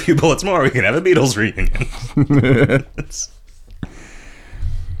 For a few bullets more, we can have a Beatles reunion.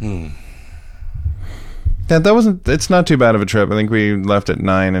 Yeah, it's not too bad of a trip. I think we left at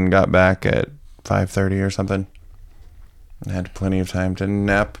 9 and got back at 5:30 or something. I had plenty of time to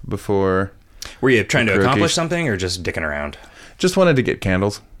nap before. Were you trying to accomplish something or just dicking around? Just wanted to get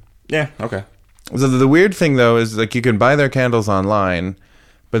candles. Yeah, okay. So the weird thing, though, is you can buy their candles online,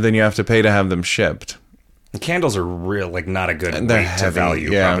 but then you have to pay to have them shipped. The candles are real, not a good weight to value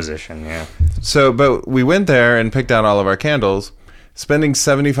proposition. Yeah. So, but we went there and picked out all of our candles. Spending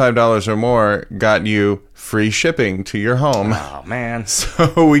 $75 or more got you free shipping to your home. Oh, man.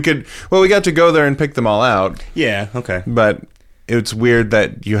 So we got to go there and pick them all out. Yeah, okay. But it's weird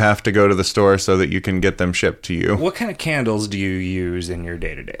that you have to go to the store so that you can get them shipped to you. What kind of candles do you use in your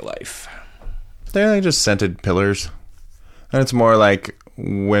day-to-day life? They're just scented pillars. And it's more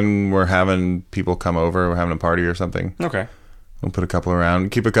when we're having people come over, we're having a party or something. Okay. We'll put a couple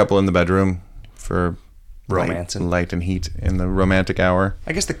around. Keep a couple in the bedroom for romance light and heat in the romantic hour.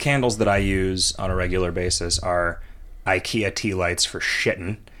 I guess the candles that I use on a regular basis are IKEA tea lights for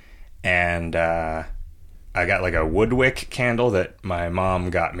shitting. And I got a Woodwick candle that my mom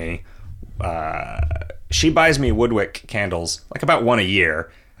got me. She buys me Woodwick candles about one a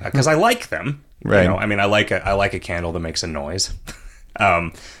year because I like them. Right. You know, I mean, I like a candle that makes a noise,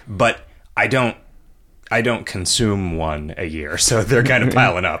 but I don't consume one a year, so they're kind of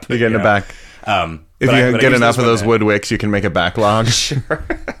piling up. You're getting it back. If you get enough of those wood wicks, you can make a backlog. Sure.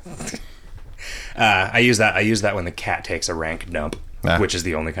 I use that when the cat takes a rank dump, which is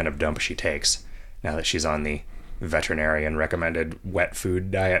the only kind of dump she takes now that she's on the veterinarian recommended wet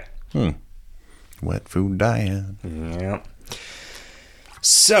food diet. Wet food diet. Yeah.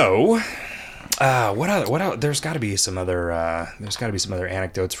 So, what other? There's got to be some other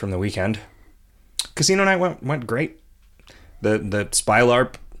anecdotes from the weekend. Casino night went great. The spy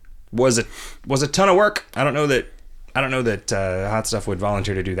LARP was a ton of work. I don't know that Hot Stuff would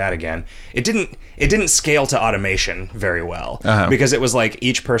volunteer to do that again. It didn't scale to automation very well because it was like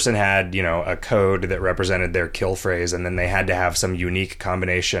each person had, you know, a code that represented their kill phrase, and then they had to have some unique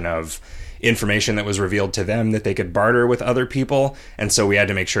combination of information that was revealed to them that they could barter with other people. And so we had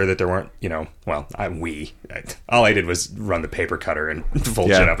to make sure that there weren't, you know, well, all I did was run the paper cutter and fold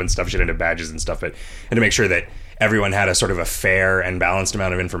shit up and stuff shit into badges and stuff, but and to make sure that everyone had a sort of a fair and balanced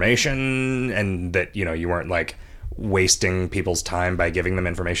amount of information, and that, you know, you weren't like wasting people's time by giving them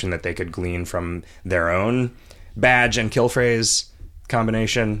information that they could glean from their own badge and kill phrase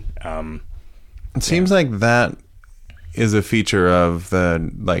combination. It seems like that is a feature of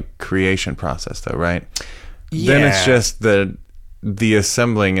the like creation process, though, right? Yeah. Then it's just the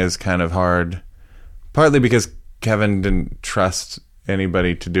assembling is kind of hard, partly because Kevin didn't trust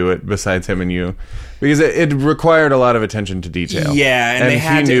anybody to do it besides him and you, because it required a lot of attention to detail. Yeah, and they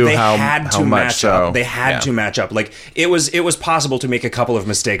had to match up. They had to match up. Like it was possible to make a couple of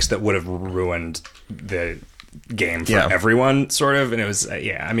mistakes that would have ruined the game for everyone, sort of. And it was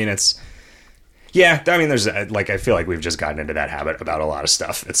I mean, it's. Yeah, I mean, there's like, I feel like we've just gotten into that habit about a lot of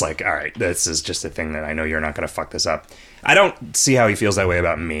stuff. It's like, all right, this is just a thing that I know you're not going to fuck this up. I don't see how he feels that way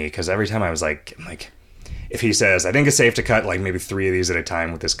about me, because every time I was like, if he says, I think it's safe to cut like maybe 3 of these at a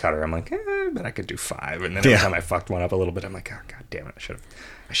time with this cutter, I'm like, but I could do 5. And then every time I fucked one up a little bit, I'm like, oh, God damn it,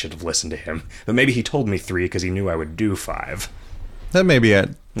 I should have listened to him. But maybe he told me 3 because he knew I would do 5. That may be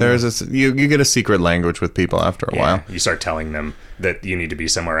it. There's you get a secret language with people after a while. You start telling them that you need to be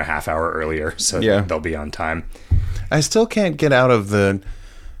somewhere a half hour earlier so they'll be on time. I still can't get out of the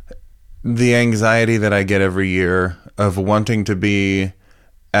anxiety that I get every year of wanting to be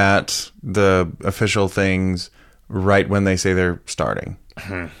at the official things right when they say they're starting.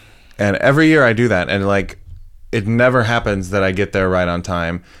 Mm-hmm. And every year I do that, and like it never happens that I get there right on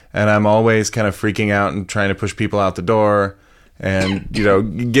time, and I'm always kind of freaking out and trying to push people out the door. And, you know,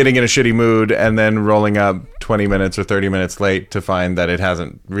 getting in a shitty mood and then rolling up 20 minutes or 30 minutes late to find that it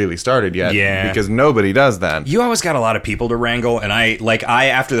hasn't really started yet. Yeah. Because nobody does that. You always got a lot of people to wrangle. And I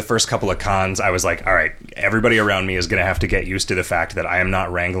after the first couple of cons, I was like, all right, everybody around me is going to have to get used to the fact that I am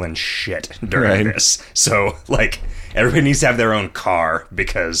not wrangling shit during this. So, like, everybody needs to have their own car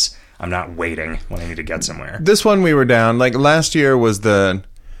because I'm not waiting when I need to get somewhere. This one we were down. Like, last year was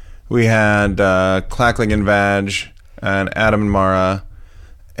we had Clackling and Vag, and Adam and Mara,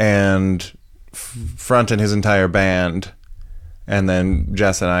 and Front and his entire band, and then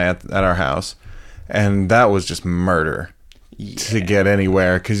Jess and I at our house. And that was just murder to get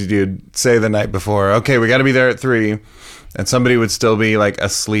anywhere, because you'd say the night before, okay, we got to be there at 3, and somebody would still be like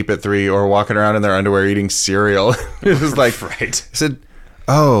asleep at 3 or walking around in their underwear eating cereal. It was like, right. I said,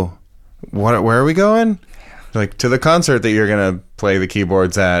 oh, where are we going? Like, to the concert that you're going to play the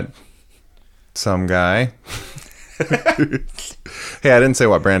keyboards at, some guy. Hey, I didn't say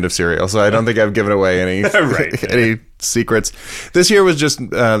what brand of cereal, so I don't think I've given away any any secrets. This year was just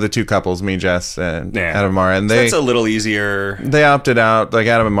the 2 couples, me, Jess, and Adam and Mara, and that's a little easier. They opted out. Like,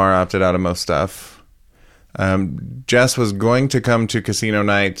 Adam and Mara opted out of most stuff. Jess was going to come to casino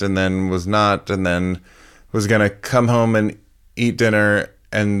night and then was not, and then was going to come home and eat dinner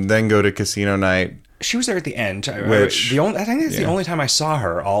and then go to casino night. She was there at the end. I think that's the only time I saw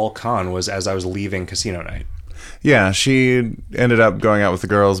her all con was as I was leaving casino night. Yeah, she ended up going out with the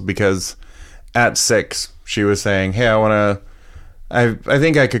girls because at 6 she was saying, hey, I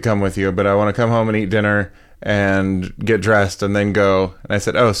think I could come with you, but I want to come home and eat dinner and get dressed and then go. And I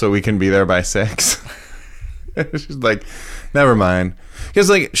said, oh, so we can be there by 6? She's like, never mind. Because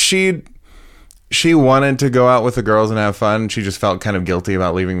like she wanted to go out with the girls and have fun. She just felt kind of guilty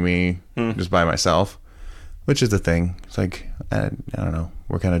about leaving me just by myself, which is the thing. It's like, I don't know.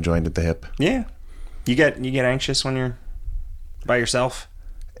 We're kind of joined at the hip. Yeah. You get anxious when you're by yourself?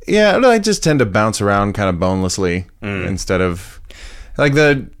 Yeah, I just tend to bounce around kind of bonelessly instead of like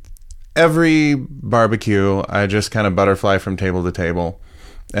every barbecue. I just kind of butterfly from table to table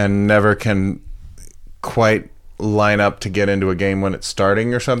and never can quite line up to get into a game when it's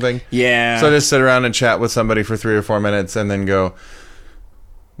starting or something. Yeah. So I just sit around and chat with somebody for 3 or 4 minutes and then go,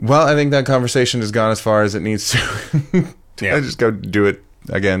 well, I think that conversation has gone as far as it needs to. Yeah. I just go do it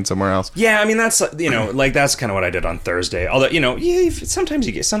again somewhere else. Yeah, I mean, that's, like, that's kind of what I did on Thursday. Although, sometimes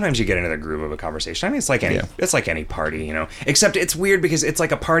you get into the groove of a conversation. I mean, it's like any party, except it's weird because it's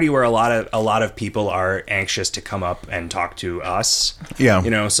like a party where a lot of people are anxious to come up and talk to us.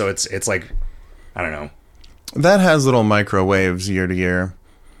 Yeah. So it's like, I don't know. That has little microwaves year to year.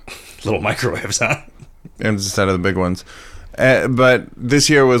 Little microwaves, huh? Instead of the big ones. But this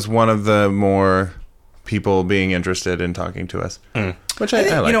year was one of the more people being interested in talking to us, which I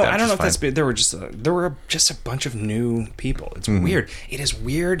like. I don't know if that's been, there were just a bunch of new people. It's weird. It is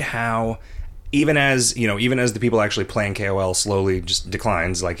weird how even as the people actually playing KoL slowly just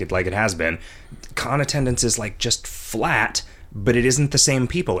declines like it has been, con attendance is like just flat, but it isn't the same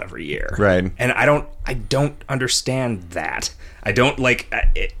people every year, right? And I don't understand that. I don't like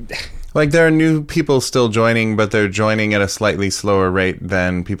it. Like, there are new people still joining, but they're joining at a slightly slower rate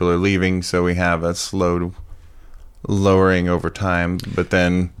than people are leaving, so we have a slow lowering over time, but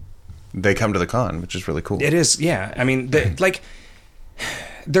then they come to the con, which is really cool. It is, yeah. I mean,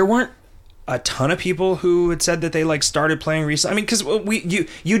 there weren't a ton of people who had said that they, like, started playing recently. I mean, because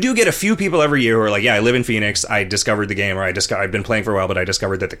you do get a few people every year who are like, yeah, I live in Phoenix, I discovered the game, or I've been playing for a while, but I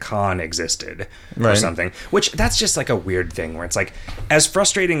discovered that the con existed, or something. Which, that's just, like, a weird thing, where it's like, as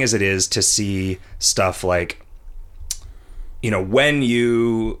frustrating as it is to see stuff like, when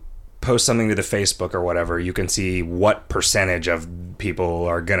you post something to the Facebook or whatever, you can see what percentage of people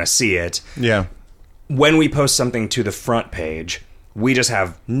are gonna see it. Yeah. When we post something to the front page, we just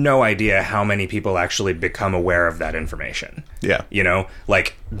have no idea how many people actually become aware of that information. Yeah.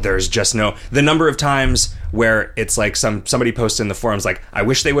 Like, there's just the number of times where it's like somebody posts in the forums like, I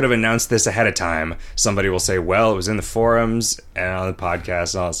wish they would have announced this ahead of time. Somebody will say, well, it was in the forums and on the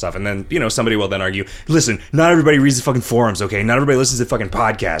podcast and all that stuff. And then, somebody will then argue, listen, not everybody reads the fucking forums, okay? Not everybody listens to the fucking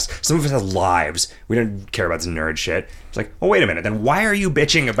podcast. Some of us have lives. We don't care about this nerd shit. It's like, well, wait a minute. Then why are you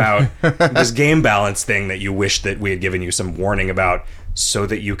bitching about this game balance thing that you wish that we had given you some warning about so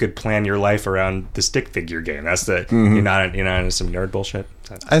that you could plan your life around the stick figure game? That's you're not into some nerd bullshit.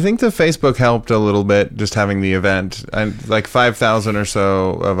 I think the Facebook helped a little bit, just having the event. Like 5,000 or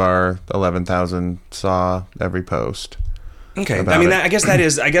so of our 11,000 saw every post. Okay, I mean, I guess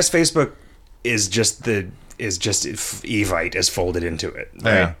Facebook is just Evite is folded into it.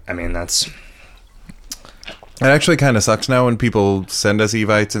 Right? Yeah. I mean, that's. It actually kind of sucks now when people send us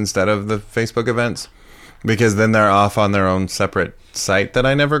Evites instead of the Facebook events, because then they're off on their own separate site that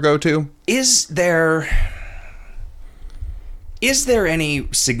I never go to. Is there any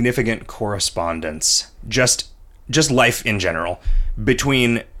significant correspondence, just life in general,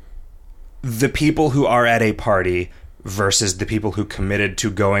 between the people who are at a party versus the people who committed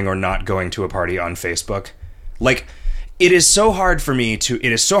to going or not going to a party on Facebook? Like, it is so hard for me to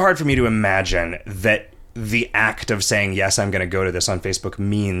imagine that the act of saying, yes, I'm going to go to this on Facebook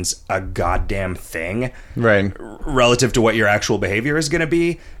means a goddamn thing. Right. Relative to what your actual behavior is going to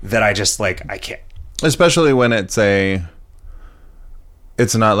be, that I just, like, I can't. Especially when it's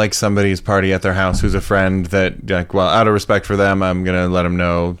not like somebody's party at their house who's a friend that, like, well, out of respect for them, I'm going to let them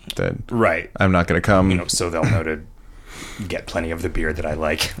know that I'm not going to come. So they'll know to get plenty of the beer that I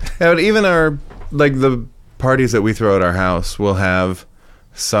like. Yeah, but even the parties that we throw at our house will have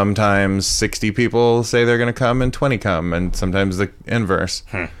sometimes 60 people say they're going to come and 20 come, and sometimes the inverse.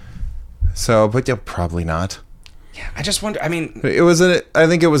 So, but yeah, probably not. Yeah, I just wonder, I mean... I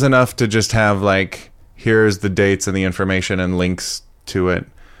think it was enough to just have, like, here's the dates and the information and links to it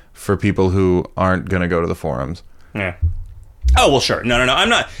for people who aren't going to go to the forums. Yeah. Oh, well, sure. No. I'm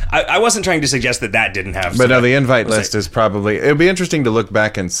not... I wasn't trying to suggest that didn't have... But no, the invite list is probably... It'd be interesting to look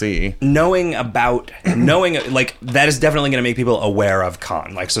back and see. Knowing, like, that is definitely going to make people aware of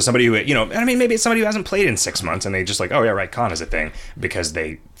con. Like, so somebody who, I mean, maybe it's somebody who hasn't played in 6 months and they just like, oh, yeah, right, con is a thing. Because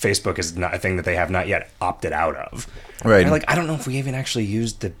Facebook is not a thing that they have not yet opted out of. Right. And, like, I don't know if we even actually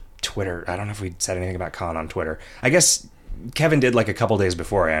used the Twitter. I don't know if we said anything about con on Twitter. I guess Kevin did, like, a couple days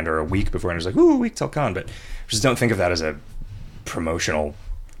beforehand or a week beforehand. He was like, ooh, a week till con. But just don't think of that as a promotional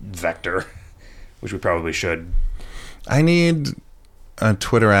vector, which we probably should. I need a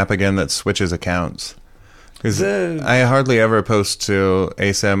Twitter app again that switches accounts, because I hardly ever post to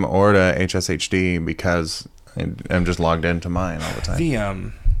ASIM or to HSHD because I'm just logged into mine all the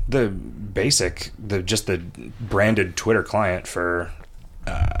time. The branded Twitter client for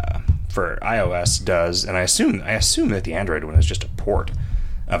iOS does, and I assume that the Android one is just a port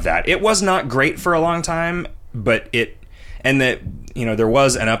of that. It was not great for a long time, but there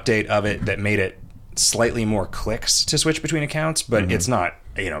was an update of it that made it slightly more clicks to switch between accounts, but it's not,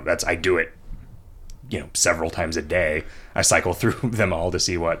 I do it, several times a day. I cycle through them all to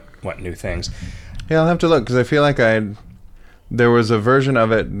see what new things. Yeah, I'll have to look, because I feel like there was a version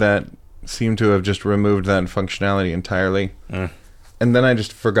of it that seemed to have just removed that functionality entirely. And then I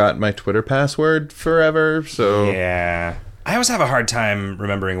just forgot my Twitter password forever, so... Yeah. I always have a hard time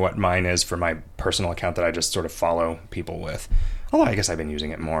remembering what mine is for my personal account that I just sort of follow people with. Although I guess I've been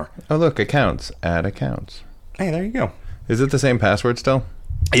using it more. Oh, look, accounts. Add accounts. Hey, there you go. Is it the same password still?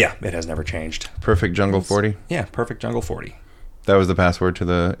 Yeah, it has never changed. Perfect Jungle 40? Yeah, Perfect Jungle 40. That was the password to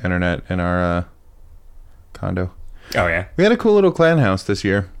the internet in our condo. Oh, yeah? We had a cool little clan house this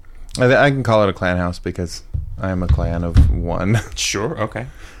year. I can call it a clan house because I'm a clan of one. Sure, okay.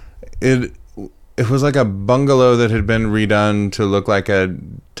 It was like a bungalow that had been redone to look like a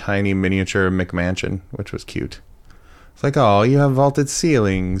tiny miniature McMansion, which was cute. It's like, oh, you have vaulted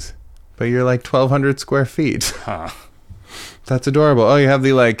ceilings, but you're like 1,200 square feet. Huh. That's adorable. Oh, you have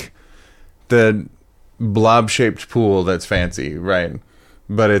the blob-shaped pool that's fancy, right?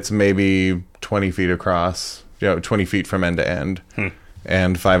 But it's maybe 20 feet across, 20 feet from end to end,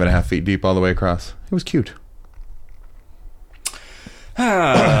 and 5.5 feet deep all the way across. It was cute.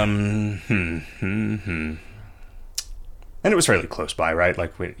 And it was fairly close by, right?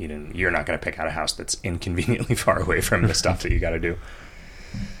 Like, you're not going to pick out a house that's inconveniently far away from the stuff that you got to do.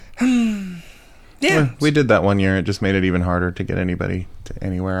 Yeah. Well, we did that one year. It just made it even harder to get anybody to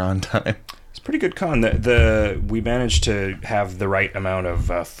anywhere on time. It's a pretty good con. We managed to have the right amount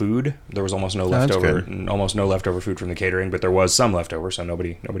of food. There was almost no leftover food from the catering, but there was some leftover, so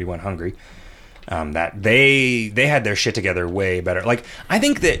nobody went hungry. That they had their shit together way better. Like, I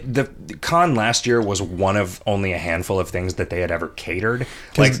think that the con last year was one of only a handful of things that they had ever catered.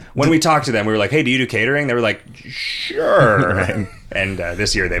 Like, when we talked to them, we were like, hey, do you do catering? They were like, sure. Right. And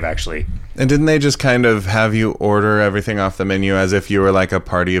this year they've actually... And didn't they just kind of have you order everything off the menu as if you were like a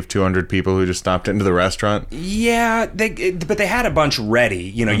party of 200 people who just stopped into the restaurant? Yeah, but they had a bunch ready.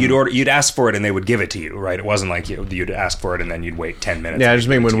 You'd ask for it and they would give it to you, right? It wasn't like you'd ask for it and then you'd wait 10 minutes. Yeah, I just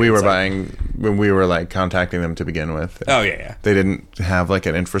mean when we were like contacting them to begin with. Oh, yeah. They didn't have like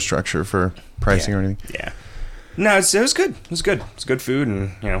an infrastructure for pricing or anything. Yeah. No, it was good. It was good. It's good food,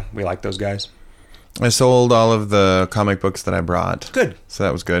 and, we like those guys. I sold all of the comic books that I brought. Good. So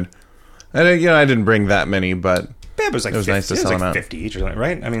that was good. And, I didn't bring that many, but it was nice to sell them out. 50 each or something,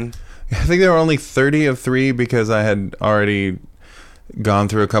 right? I mean... I think there were only 30 of 3 because I had already gone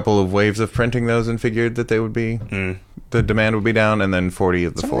through a couple of waves of printing those and figured that they would be... The demand would be down, and then 40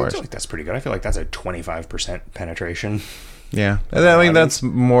 of the 4. I feel like that's pretty good. I feel like that's a 25% penetration. Yeah. I mean, that's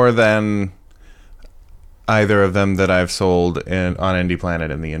more than either of them that I've sold on Indie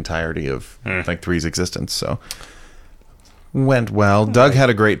Planet in the entirety of like 3's existence. So went well. Doug had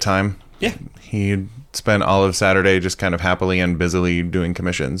a great time. Yeah. He spent all of Saturday just kind of happily and busily doing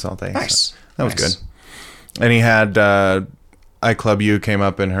commissions all day. Nice. So that was good. And he had iClub came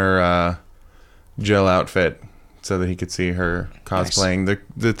up in her Jill outfit so that he could see her cosplaying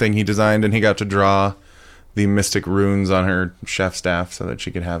the thing he designed, and he got to draw the mystic runes on her chef staff so that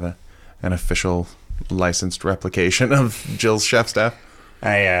she could have an official licensed replication of Jill's chef staff.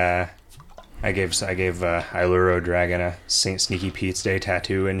 I gave Iluro Dragon a St. Sneaky Pete's Day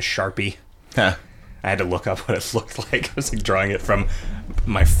tattoo in Sharpie. Huh. I had to look up what it looked like. I was like drawing it from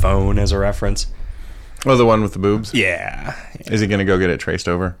my phone as a reference. Oh, the one with the boobs? Yeah. Is he going to go get it traced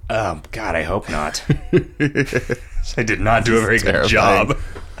over? God, I hope not. I did not do a very good job.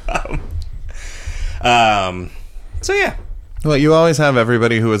 So, yeah. Well, you always have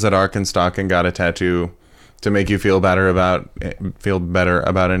everybody who was at Arkansas and got a tattoo to make you feel better about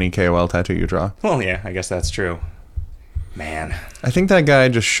any KoL tattoo you draw. Well, yeah, I guess that's true. Man. I think that guy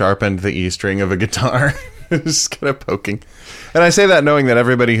just sharpened the E string of a guitar. Just kind of poking. And I say that knowing that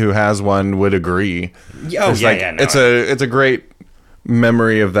everybody who has one would agree. No, it's a great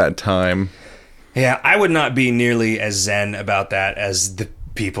memory of that time. Yeah, I would not be nearly as zen about that as the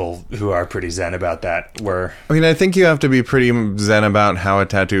people who are pretty zen about that were. I mean, I think you have to be pretty zen about how a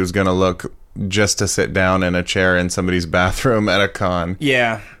tattoo is going to look just to sit down in a chair in somebody's bathroom at a con.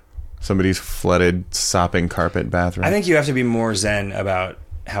 Yeah. Somebody's flooded, sopping carpet bathroom. I think you have to be more zen about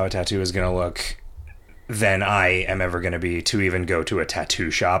how a tattoo is going to look than I am ever going to be to even go to a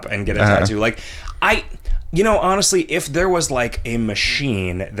tattoo shop and get a tattoo. Like, honestly, if there was like a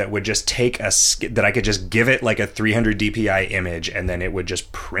machine that would just take that I could just give it like a 300 DPI image and then it would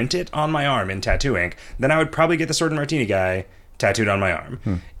just print it on my arm in tattoo ink, then I would probably get the Sword and Martini guy tattooed on my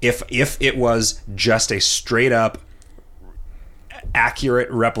arm. If it was just a straight up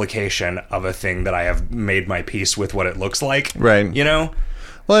accurate replication of a thing that I have made my peace with what it looks like. Right.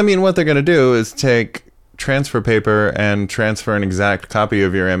 Well, I mean, what they're going to do is take transfer paper and transfer an exact copy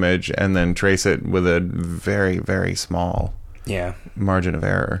of your image and then trace it with a very, very small margin of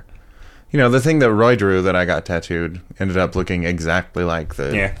error. You know, the thing that Roy drew that I got tattooed ended up looking exactly like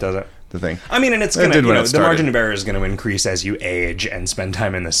the... Yeah, does it? The thing. I mean, and it's going to, the margin of error is going to increase as you age and spend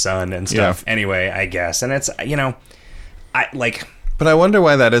time in the sun and stuff anyway, I guess. And it's, you know, But I wonder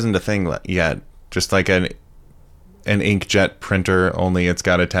why that isn't a thing yet. Just like an inkjet printer, only it's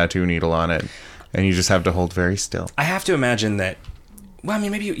got a tattoo needle on it. And you just have to hold very still. I have to imagine that, well, I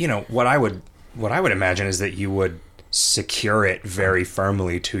mean, maybe, you know, what I would imagine is that you would secure it very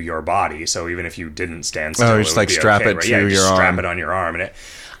firmly to your body. So even if you didn't stand still, just like strap it to your arm. Strap it on your arm. And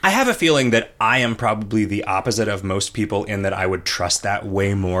I have a feeling that I am probably the opposite of most people in that I would trust that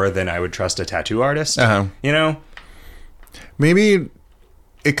way more than I would trust a tattoo artist. Uh-huh. You know? Maybe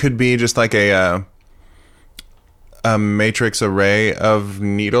it could be just like a matrix array of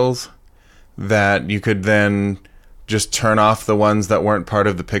needles that you could then just turn off the ones that weren't part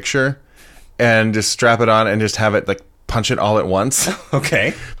of the picture and just strap it on and just have it like punch it all at once.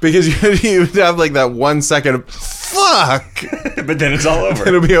 Okay. Because you would have like that 1 second of fuck, but then it's all over.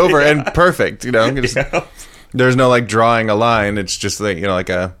 It'll be over and perfect, you know. Just, there's no like drawing a line. It's just like, you know, like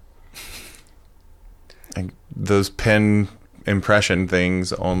those pen impression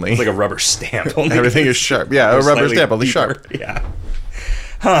things only. It's like a rubber stamp. Only everything is sharp. Yeah, a rubber stamp, only sharp. Yeah.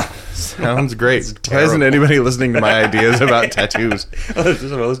 Huh. Sounds great. Why isn't anybody listening to my ideas about tattoos? Let's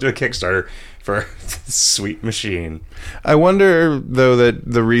do a Kickstarter for sweet machine. I wonder, though, that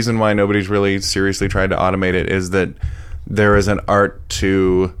the reason why nobody's really seriously tried to automate it is that there is an art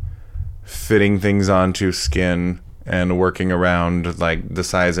to fitting things onto skin and working around like the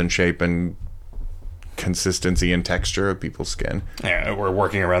size and shape and consistency and texture of people's skin. Yeah, we're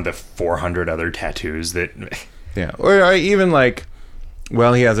working around the 400 other tattoos that... Yeah, or I even like...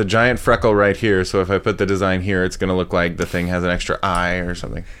 Well, he has a giant freckle right here, so if I put the design here, it's going to look like the thing has an extra eye or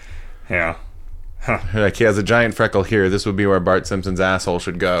something. Yeah. Huh. Like, he has a giant freckle here. This would be where Bart Simpson's asshole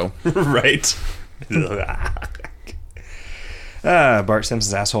should go. Right. Bart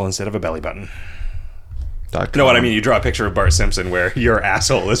Simpson's asshole instead of a belly button. You know what I mean? You draw a picture of Bart Simpson where your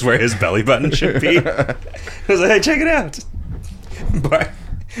asshole is where his belly button should be. I was like, hey, check it out.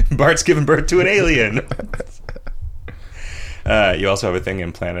 Bart's giving birth to an alien. You also have a thing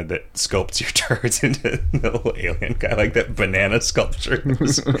implanted that sculpts your turds into the little alien guy, like that banana sculpture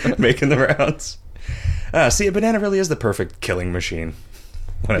was making the rounds. See, a banana really is the perfect killing machine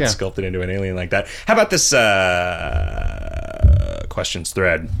when it's sculpted into an alien like that. How about this questions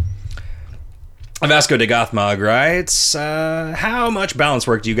thread? Vasco de Gothmog writes, how much balance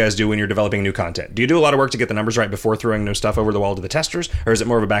work do you guys do when you're developing new content? Do you do a lot of work to get the numbers right before throwing new stuff over the wall to the testers, or is it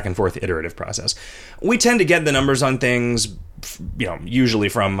more of a back and forth iterative process? We tend to get the numbers on things, you know, usually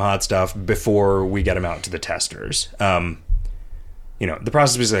from Hot Stuff before we get them out to the testers. You know, the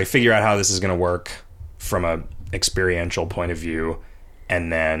process is like figure out how this is going to work from a experiential point of view,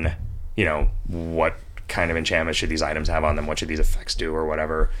 and then, you know, what kind of enchantment should these items have on them, what should these effects do, or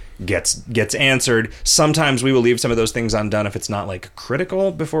whatever gets answered. Sometimes we will leave some of those things undone if it's not like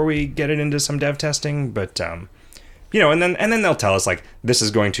critical before we get it into some dev testing, but you know, and then they'll tell us like, this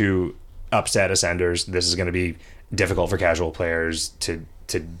is going to upset ascenders, this is going to be difficult for casual players to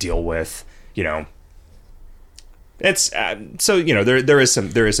deal with, you know. It's so, you know, there is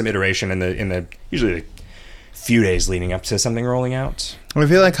some iteration in the usually the few days leading up to something rolling out. I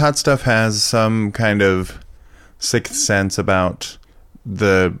feel like Hot Stuff has some kind of sixth sense about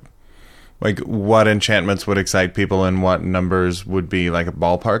the, like, what enchantments would excite people and what numbers would be, like, a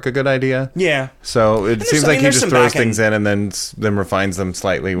ballpark a good idea. Yeah. So it seems like he just throws things in and then refines them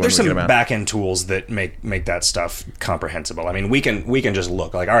slightly when we get them out. There's some back-end tools that make that stuff comprehensible. I mean, we can just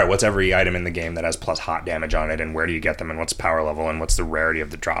look, like, all right, what's every item in the game that has plus hot damage on it, and where do you get them, and what's power level, and what's the rarity of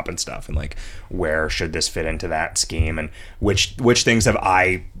the drop and stuff, and, like, where should this fit into that scheme, and which things have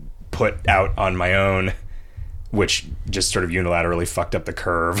I put out on my own, which just sort of unilaterally fucked up the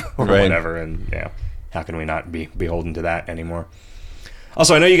curve or whatever. And yeah, how can we not be beholden to that anymore?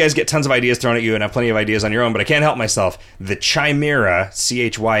 Also, I know you guys get tons of ideas thrown at you and have plenty of ideas on your own, but I can't help myself. The Chimera,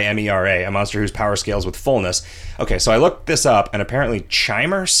 Chymera, a monster whose power scales with fullness. Okay, so I looked this up, and apparently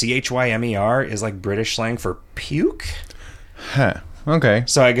Chimer, Chymer, is like British slang for puke? Huh. Okay.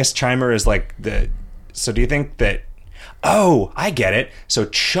 So I guess Chimer is like the... So do you think that... Oh, I get it. So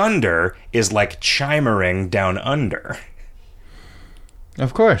chunder is like chimering down under.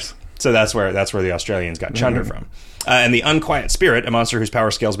 Of course. So that's where the Australians got chunder from. And the Unquiet Spirit, a monster whose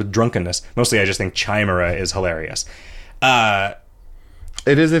power scales with drunkenness. Mostly I just think chimera is hilarious. It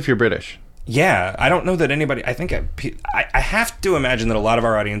is if you're British. Yeah, I don't know that anybody... I think I have to imagine that a lot of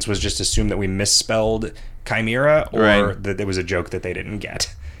our audience was just assumed that we misspelled Chimera, or that it was a joke that they didn't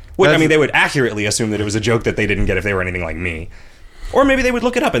get. I mean, they would accurately assume that it was a joke that they didn't get if they were anything like me. Or maybe they would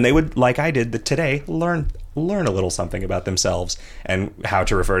look it up and they would, like I did today, learn a little something about themselves and how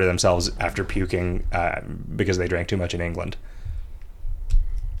to refer to themselves after puking because they drank too much in England.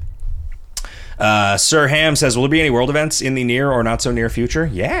 Sir Ham says, will there be any world events in the near or not so near future?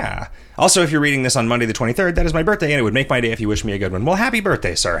 Yeah. Also, if you're reading this on Monday the 23rd, that is my birthday, and it would make my day if you wish me a good one. Well, happy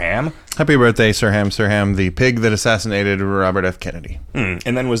birthday, Sir Ham. Happy birthday, Sir Ham. Sir Ham, the pig that assassinated Robert F. Kennedy. And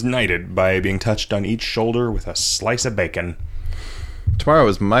then was knighted by being touched on each shoulder with a slice of bacon. Tomorrow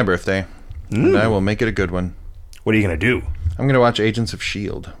is my birthday, and I will make it a good one. What are you going to do? I'm going to watch Agents of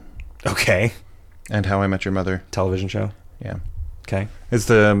S.H.I.E.L.D. Okay. And How I Met Your Mother. Television show? Yeah. Okay. It's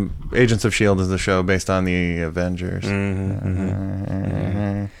the Agents of S.H.I.E.L.D. is the show based on the Avengers.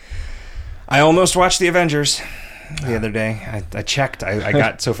 I almost watched the Avengers the other day. I checked. I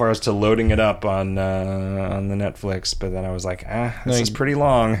got so far as to loading it up on the Netflix, but then I was like, this is pretty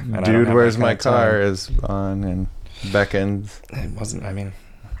long. And Dude, Where's My Car is on and beckons. It wasn't, I mean...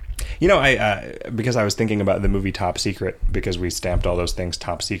 You know, I because I was thinking about the movie Top Secret, because we stamped all those things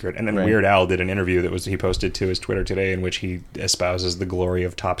Top Secret, and then Weird Al did an interview that he posted to his Twitter today in which he espouses the glory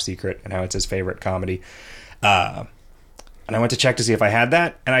of Top Secret and how it's his favorite comedy. And I went to check to see if I had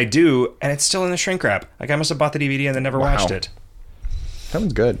that, and I do, and it's still in the shrink wrap. Like, I must have bought the DVD and then never watched it. That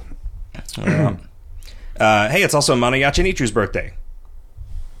was good. Hey, it's also Manayachi Nichu's birthday.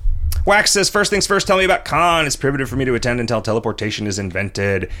 Wax says, first things first, tell me about Con. It's prohibitive for me to attend until teleportation is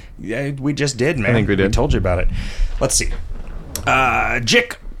invented. Yeah, we just did, man. I think we did. We told you about it. Let's see.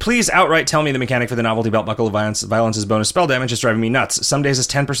 Jick, please outright tell me the mechanic for the novelty belt buckle of violence's bonus spell damage is driving me nuts. Some days it's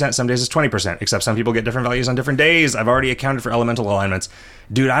 10%, some days it's 20%, except some people get different values on different days. I've already accounted for elemental alignments.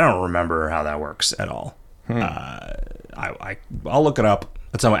 Dude, I don't remember how that works at all. I'll look it up.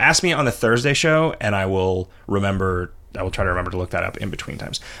 But someone ask me on the Thursday show, and I will try to remember to look that up in between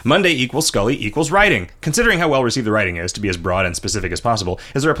times. Monday equals Scully equals writing. Considering how well received the writing is, to be as broad and specific as possible,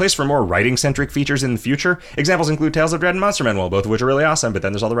 is there a place for more writing-centric features in the future? Examples include Tales of Dread and Monster Manual, both of which are really awesome, but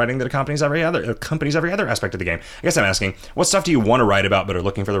then there's all the writing that accompanies every other aspect of the game. I guess I'm asking, what stuff do you want to write about but are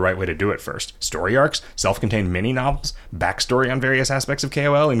looking for the right way to do it first? Story arcs? Self-contained mini-novels? Backstory on various aspects of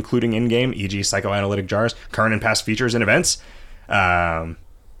KoL, including in-game, e.g. psychoanalytic jars, current and past features and events?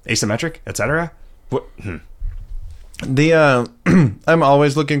 Asymmetric, etc.? I'm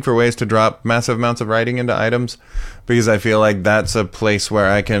always looking for ways to drop massive amounts of writing into items, because I feel like that's a place where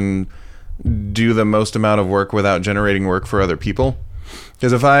I can do the most amount of work without generating work for other people.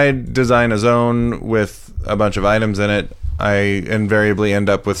 Because if I design a zone with a bunch of items in it, I invariably end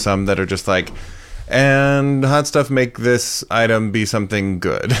up with some that are just like, and hot stuff, make this item be something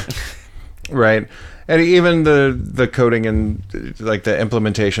good. Right? And even the coding and like the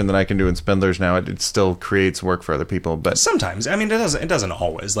implementation that I can do in Spindlers now, it still creates work for other people. But sometimes, I mean, it doesn't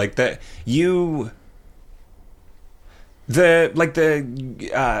always. Like the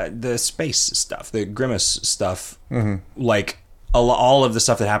space stuff, the Grimace stuff, like all of the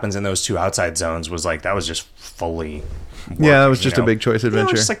stuff that happens in those two outside zones was like, that was just fully working, that was just a big choice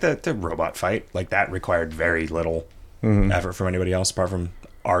adventure. Just like the robot fight, like that required very little effort from anybody else apart from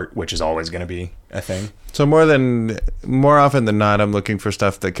art, which is always going to be a thing. So more often than not, I'm looking for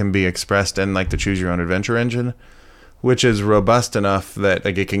stuff that can be expressed in like the choose your own adventure engine, which is robust enough that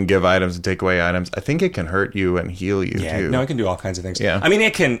like it can give items and take away items. I think it can hurt you and heal you too. No, it can do all kinds of things. Yeah. I mean,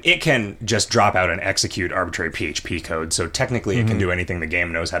 it can just drop out and execute arbitrary PHP code. So technically it can do anything the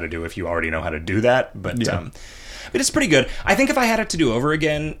game knows how to do if you already know how to do that. But it's pretty good. I think if I had it to do over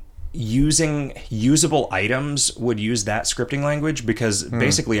again, using usable items would use that scripting language, because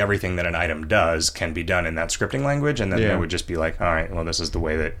basically everything that an item does can be done in that scripting language, and then it would just be like, all right, well, this is the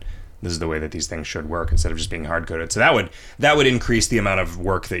way that these things should work, instead of just being hard coded. So that would increase the amount of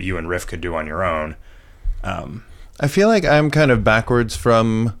work that you and Riff could do on your own. I feel like I'm kind of backwards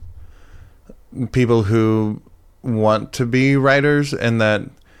from people who want to be writers, and that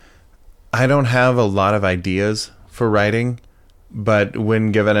I don't have a lot of ideas for writing. But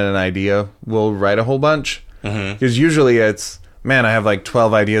when given an idea, we'll write a whole bunch. Because usually it's, man, I have like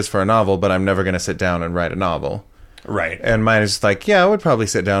 12 ideas for a novel, but I'm never going to sit down and write a novel. Right. And mine is like, I would probably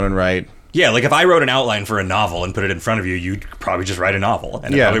sit down and write. Yeah, like if I wrote an outline for a novel and put it in front of you, you'd probably just write a novel.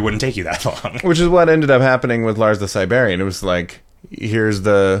 And it probably wouldn't take you that long. Which is what ended up happening with Lars the Siberian. It was like, here's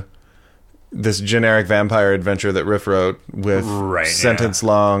this generic vampire adventure that Riff wrote with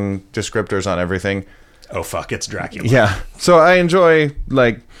sentence-long descriptors on everything. Oh, fuck, it's Dracula. Yeah. So I enjoy,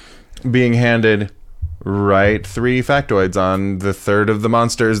 like, being handed, write 3 factoids on the third of the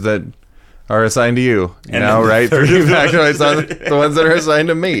monsters that are assigned to you. And now write 3 factoids on the ones that are assigned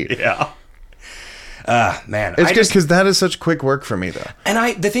to me. Yeah. Man, it's just because that is such quick work for me, though.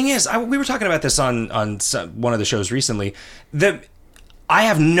 And the thing is, we were talking about this on one of the shows recently. I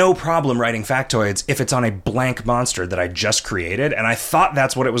have no problem writing factoids if it's on a blank monster that I just created, and I thought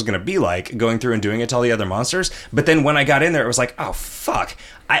that's what it was going to be like, going through and doing it to all the other monsters. But then when I got in there, it was like, oh fuck!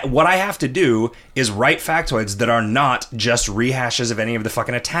 What I have to do is write factoids that are not just rehashes of any of the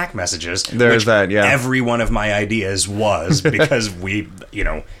fucking attack messages. There's that, yeah. Every one of my ideas was because we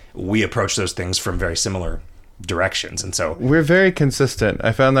approach those things from very similar directions, and so we're very consistent.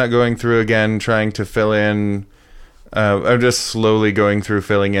 I found that going through again, trying to fill in. I'm just slowly going through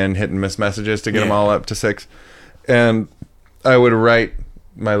filling in hit and miss messages to get them all up to 6, and I would write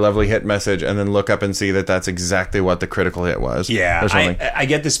my lovely hit message and then look up and see that that's exactly what the critical hit was. Yeah, I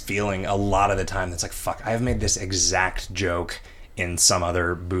get this feeling a lot of the time that's like, fuck, I've made this exact joke in some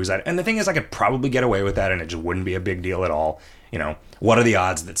other booze item. And the thing is, I could probably get away with that and it just wouldn't be a big deal at all. What are the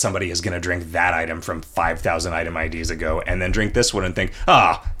odds that somebody is going to drink that item from 5,000 item IDs ago and then drink this one and think,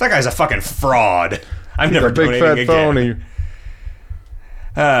 that guy's a fucking fraud. I'm never doing it again. Big fat phony.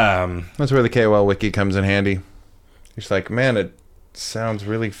 That's where the KoL wiki comes in handy. It's like, man, it sounds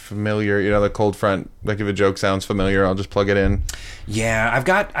really familiar. The cold front, like if a joke sounds familiar, I'll just plug it in. Yeah,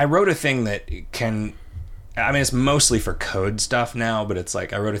 I wrote a thing that can... I mean, it's mostly for code stuff now, but it's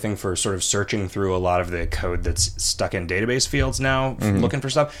like I wrote a thing for sort of searching through a lot of the code that's stuck in database fields now, looking for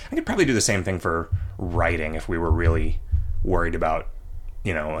stuff. I could probably do the same thing for writing if we were really worried about,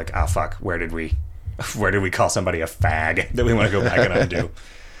 like, fuck, where did we call somebody a fag that we want to go back and undo?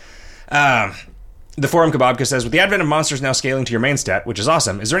 The Forum Kebabka says, with the advent of monsters now scaling to your main stat, which is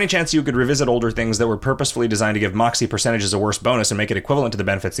awesome, is there any chance you could revisit older things that were purposefully designed to give Moxie percentages a worse bonus and make it equivalent to the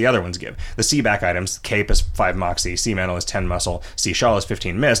benefits the other ones give? The C-back items, Cape is 5 Moxie, C-Mantle is 10 Muscle, C-Shawl is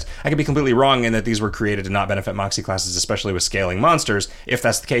 15 Mist. I could be completely wrong in that these were created to not benefit Moxie classes, especially with scaling monsters. If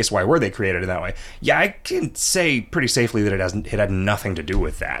that's the case, why were they created in that way? Yeah, I can say pretty safely that it had nothing to do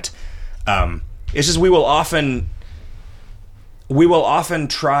with that. It's just we will often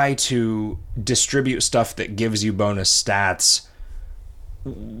try to distribute stuff that gives you bonus stats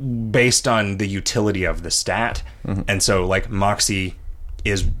based on the utility of the stat. Mm-hmm. And so, like, Moxie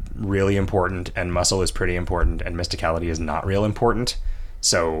is really important, and Muscle is pretty important, and Mysticality is not real important.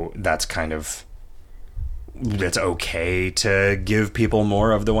 So that's kind of... It's okay to give people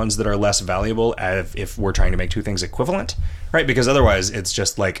more of the ones that are less valuable if we're trying to make two things equivalent, right? Because otherwise, it's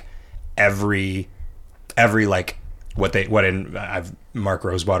just, like, every like... What in Mark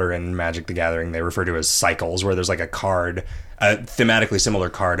Rosewater and Magic the Gathering they refer to as cycles, where there's like a card, a thematically similar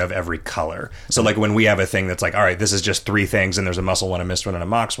card of every color. So like when we have a thing that's like, all right, this is just 3 things and there's a Muscle one, a Mist one, and a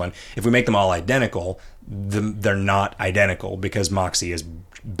Mox one. If we make them all identical, they're not identical because Moxie is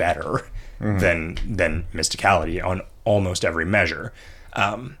better than Mysticality on almost every measure.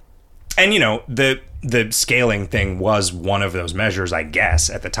 And the scaling thing was one of those measures, I guess,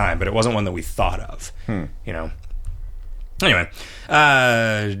 at the time, but it wasn't one that we thought of. Anyway,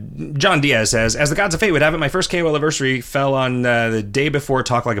 John Diaz says, as the gods of fate would have it, my first KoL anniversary fell on the day before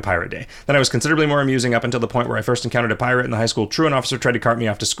Talk Like a Pirate Day. Then I was considerably more amusing up until the point where I first encountered a pirate in the high school truant officer tried to cart me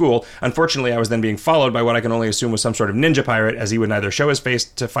off to school. Unfortunately, I was then being followed by what I can only assume was some sort of ninja pirate, as he would neither show his face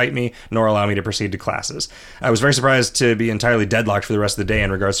to fight me nor allow me to proceed to classes. I was very surprised to be entirely deadlocked for the rest of the day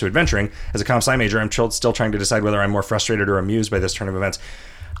in regards to adventuring. As a comp sci major, I'm still trying to decide whether I'm more frustrated or amused by this turn of events.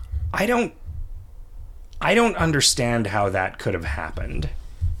 I don't understand how that could have happened.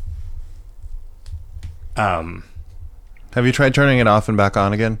 Have you tried turning it off and back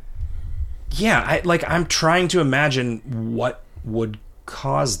on again? Yeah, I'm trying to imagine what would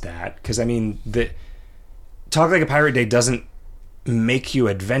cause that, because I mean, the Talk Like a Pirate Day doesn't make you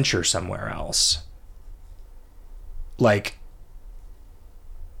adventure somewhere else. Like,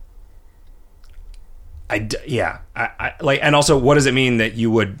 and also, what does it mean that you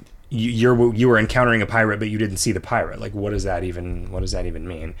were encountering a pirate, but you didn't see the pirate? Like, what does that even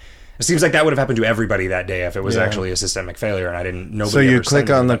mean? It seems like that would have happened to everybody that day if it was actually a systemic failure, and I didn't. Nobody. So you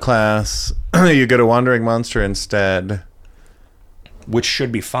click on the class, you get a wandering monster instead, which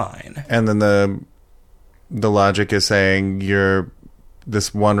should be fine. And then the logic is saying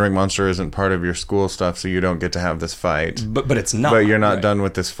this wandering monster isn't part of your school stuff, so you don't get to have this fight. But it's not. But you're not done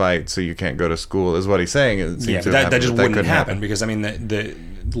with this fight, so you can't go to school, is what he's saying. That just wouldn't happen because I mean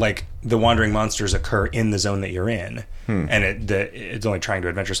the wandering monsters occur in the zone that you're in, and it's only trying to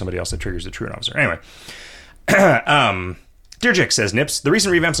adventure somebody else that triggers the truant officer. Anyway, Dear Jick says, Nips, the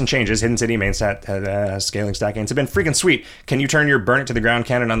recent revamps and changes, Hidden City, main stat, scaling stack gains, have been freaking sweet. Can you turn your burn it to the ground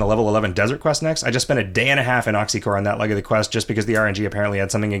cannon on the level 11 desert quest next? I just spent a day and a half in Oxycore on that leg of the quest just because the RNG apparently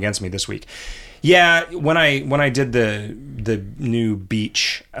had something against me this week. Yeah, when I did the new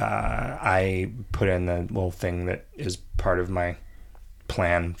beach, I put in the little thing that is part of my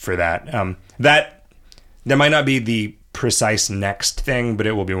plan for that. That might not be the precise next thing, but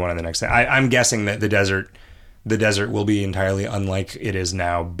it will be one of the next things. I'm guessing that the desert will be entirely unlike it is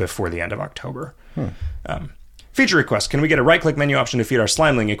now before the end of October. Feature request. Can we get a right-click menu option to feed our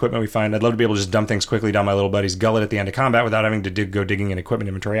slimeling equipment we find? I'd love to be able to just dump things quickly down my little buddy's gullet at the end of combat without having to go digging in equipment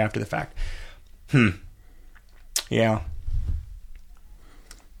inventory after the fact. Yeah.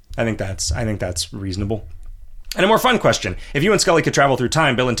 I think that's reasonable. And a more fun question. If you and Scully could travel through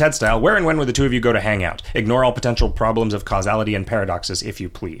time, Bill and Ted style, where and when would the two of you go to hang out? Ignore all potential problems of causality and paradoxes, if you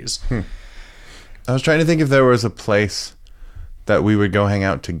please. I was trying to think if there was a place that we would go hang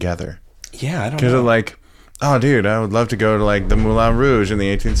out together. Yeah, I don't know. Because like, oh, dude, I would love to go to like the Moulin Rouge in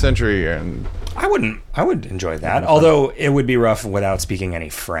the 18th century. And I would enjoy that. Although it would be rough without speaking any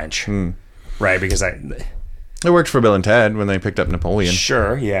French. Right, because it worked for Bill and Ted when they picked up Napoleon.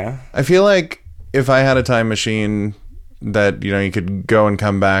 Sure, yeah. I feel like if I had a time machine that, you could go and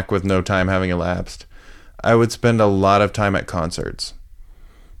come back with no time having elapsed, I would spend a lot of time at concerts.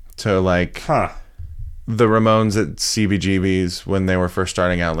 So like the Ramones at CBGB's when they were first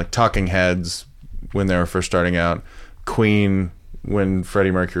starting out, like Talking Heads when they were first starting out, Queen when Freddie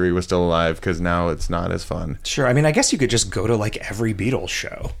Mercury was still alive, because now it's not as fun. Sure, I mean, I guess you could just go to like every Beatles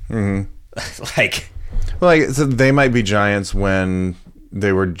show. So they might be giants when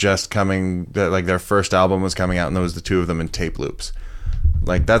they were just coming, like their first album was coming out and there was the two of them in tape loops.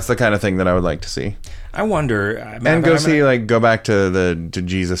 Like that's the kind of thing that I would like to see. I wonder, go back to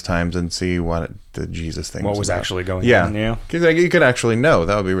Jesus times and see what the Jesus thing was about. Actually going on. Yeah, because you could actually know.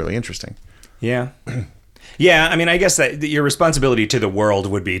 That would be really interesting. Yeah. Yeah, I mean, I guess that your responsibility to the world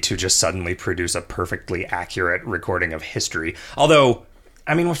would be to just suddenly produce a perfectly accurate recording of history. Although,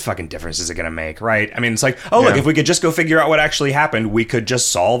 I mean, what fucking difference is it going to make, right? I mean, it's like, look, if we could just go figure out what actually happened, we could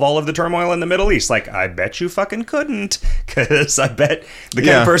just solve all of the turmoil in the Middle East. Like, I bet you fucking couldn't, because I bet the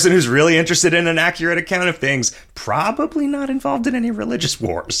kind of person who's really interested in an accurate account of things probably not involved in any religious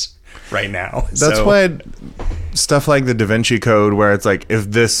wars right now. That's why stuff like the Da Vinci Code, where it's like,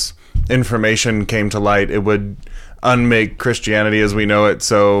 if this information came to light, it would unmake Christianity as we know it,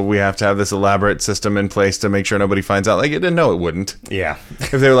 so we have to have this elaborate system in place to make sure nobody finds out. Like, it didn't know it wouldn't. Yeah.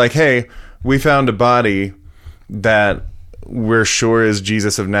 If they were like, hey, we found a body that we're sure is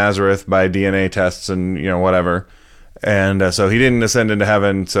Jesus of Nazareth by DNA tests and, whatever, and so he didn't ascend into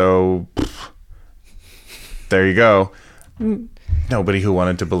heaven, so there you go. Nobody who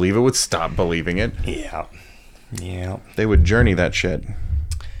wanted to believe it would stop believing it. Yeah. Yeah. They would journey that shit.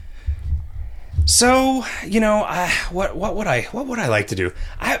 So, what would I like to do?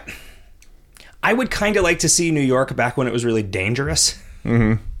 I would kind of like to see New York back when it was really dangerous.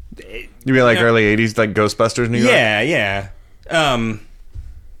 Mm-hmm. You mean like early 80s, like Ghostbusters New York? Yeah. I'd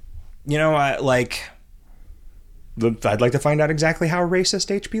like to find out exactly how racist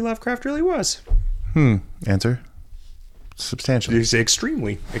H.P. Lovecraft really was. Answer. Substantially. You say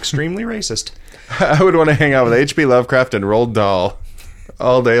extremely racist. I would want to hang out with H.P. Lovecraft and Roald Dahl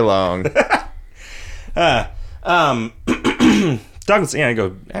all day long. Douglas,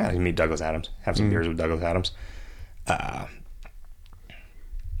 you meet Douglas Adams, have some beers with Douglas Adams.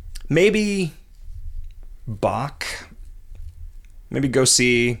 Maybe Bach. Maybe go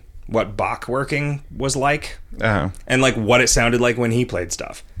see what Bach working was like, and like what it sounded like when he played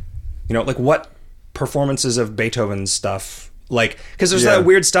stuff. Like what performances of Beethoven's stuff, like, because there's that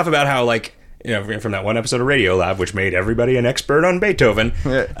weird stuff about how, like, from that one episode of Radiolab, which made everybody an expert on Beethoven,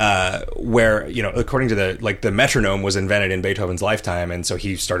 where, according to the metronome was invented in Beethoven's lifetime, and so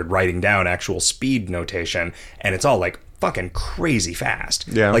he started writing down actual speed notation, and it's all, like, fucking crazy fast.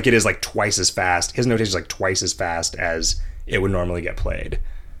 Yeah. Like, it is, like, twice as fast. His notation is, like, twice as fast as it would normally get played.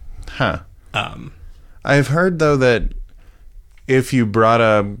 I've heard, though, that if you brought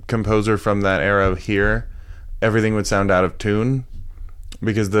a composer from that era here, everything would sound out of tune,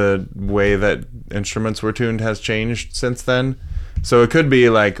 because the way that instruments were tuned has changed since then. So it could be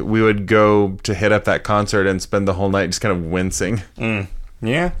like we would go to hit up that concert and spend the whole night just kind of wincing.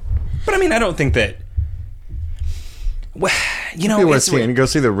 Yeah. But I mean, I don't think that... Well, it's weird. Go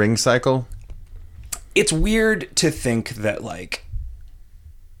see the Ring Cycle. It's weird to think that, like,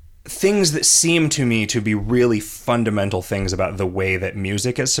 things that seem to me to be really fundamental things about the way that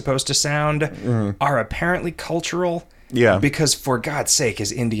music is supposed to sound are apparently cultural. Yeah. Because for God's sake,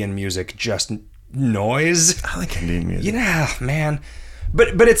 is Indian music just noise. I like Indian music. Yeah, man.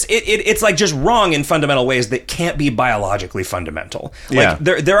 But it's like just wrong in fundamental ways that can't be biologically fundamental. Like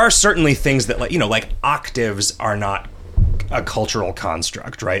there are certainly things that, like, you know, like octaves are not a cultural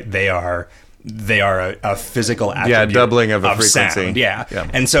construct, right? They are a physical attribute. Yeah, doubling of a frequency. Sound. Yeah.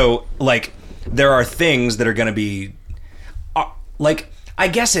 And so, like, there are things that are going to be like, I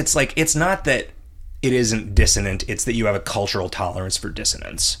guess it's like, it's not that it isn't dissonant, it's that you have a cultural tolerance for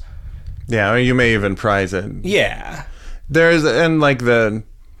dissonance. Yeah, you may even prize it. Yeah. There's, and like the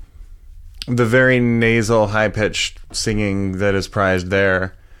very nasal, high-pitched singing that is prized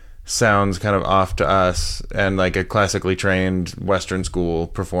there sounds kind of off to us, and like a classically trained Western school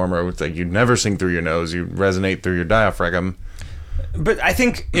performer, it's like you never sing through your nose, you resonate through your diaphragm. But I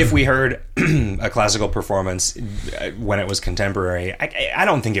think if we heard a classical performance when it was contemporary, I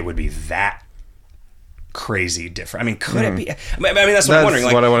don't think it would be that crazy different. I mean, could it be? I mean, that's what I'm wondering.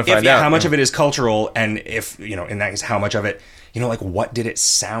 Like, what I want to find out. How much of it is cultural, and if, you know, in that case, how much of it, you know, like, what did it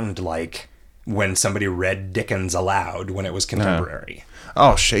sound like when somebody read Dickens aloud when it was contemporary?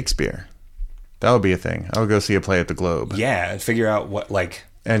 Oh, Shakespeare. That would be a thing. I would go see a play at the Globe. Yeah, and figure out what, like...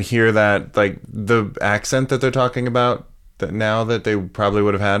 And hear that, like, the accent that they're talking about that now that they probably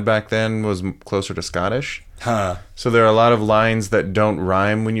would have had back then was closer to Scottish. Huh. So there are a lot of lines that don't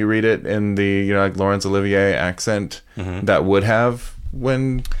rhyme when you read it in the, you know, like Laurence Olivier accent that would have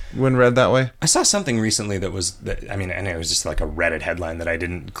when read that way. I saw something recently I mean, and it was just like a Reddit headline that I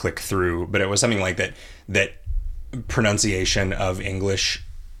didn't click through, but it was something like that pronunciation of English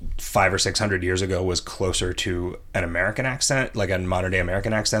 500 or 600 years ago was closer to an American accent, like a modern day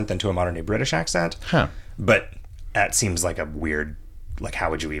American accent, than to a modern day British accent. Huh. But that seems like a weird, like,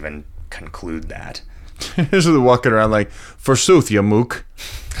 how would you even conclude that? Just walking around like, forsooth, you mook.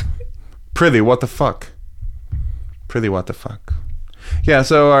 Prithee, what the fuck? Prithee, what the fuck? Yeah,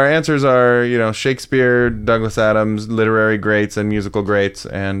 so our answers are, you know, Shakespeare, Douglas Adams, literary greats and musical greats,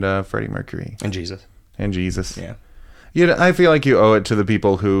 and Freddie Mercury. And Jesus. And Jesus. Yeah. You know, I feel like you owe it to the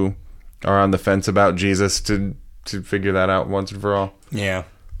people who are on the fence about Jesus to figure that out once and for all. Yeah.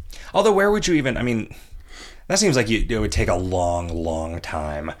 Although, where would you even, I mean, that seems like it would take a long, long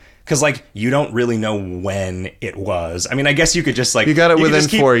time. Because, like, you don't really know when it was. I mean, I guess you could just, like... You got it within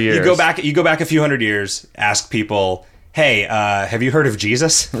 4 years. You go back a few hundred years, ask people, hey, have you heard of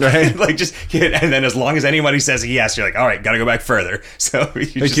Jesus? Right. Like, just... And then as long as anybody says yes, you're like, all right, got to go back further. So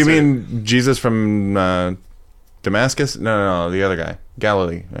you mean Jesus from Damascus? No, the other guy.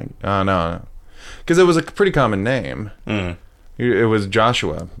 Galilee. No. Because it was a pretty common name. It was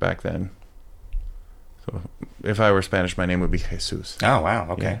Joshua back then. So if I were Spanish, my name would be Jesus. Oh, wow.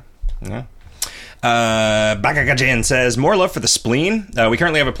 Okay. Yeah. Bakagajan says, more love for the spleen. We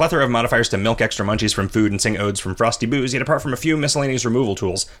currently have a plethora of modifiers to milk extra munchies from food and sing odes from frosty booze, yet apart from a few miscellaneous removal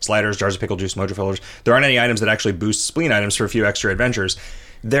tools, sliders, jars of pickle juice, mojo fillers, there aren't any items that actually boost spleen items for a few extra adventures.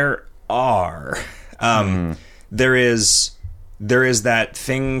 There are. There is that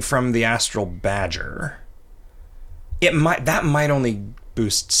thing from the Astral Badger. That might only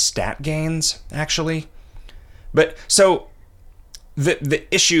boost stat gains, actually. But so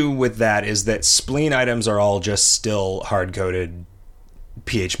the issue with that is that spleen items are all just still hard-coded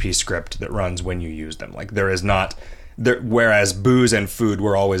PHP script that runs when you use them. Like, there is not there, whereas booze and food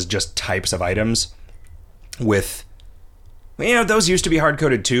were always just types of items with, you know, those used to be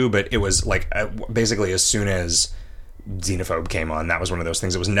hard-coded too, but it was like basically as soon as Xenophobe came on, that was one of those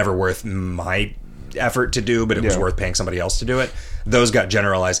things that was never worth my effort to do, but it was worth paying somebody else to do it. Those got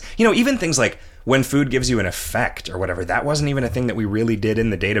generalized. You know, even things like when food gives you an effect or whatever, that wasn't even a thing that we really did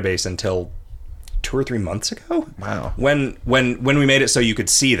in the database until 2 or 3 months ago. Wow. When we made it so you could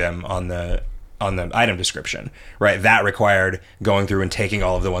see them on the item description, right? That required going through and taking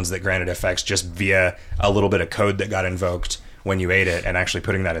all of the ones that granted effects just via a little bit of code that got invoked when you ate it and actually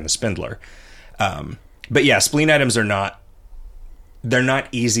putting that in the spindler. But yeah, spleen items are not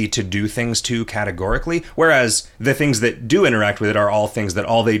easy to do things to categorically, whereas the things that do interact with it are all things that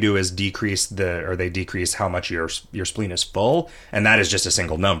all they do is decrease how much your spleen is full, and that is just a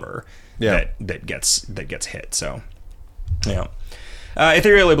single number that gets hit. So, yeah.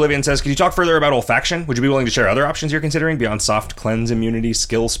 Ethereal Oblivion says, could you talk further about olfaction? Would you be willing to share other options you're considering beyond soft cleanse, immunity,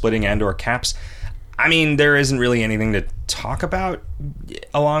 skill splitting, and or caps? I mean, there isn't really anything to talk about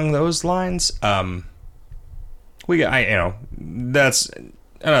along those lines. That's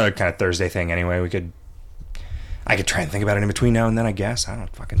another kind of Thursday thing anyway. I could try and think about it in between now and then, I guess. I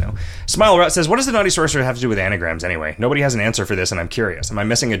don't fucking know. Smile Rut says, what does the Naughty Sorcerer have to do with anagrams anyway? Nobody has an answer for this, and I'm curious. Am I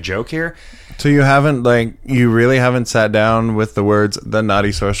missing a joke here? So you really haven't sat down with the words the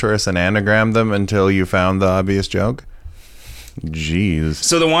Naughty Sorceress and anagrammed them until you found the obvious joke? Jeez.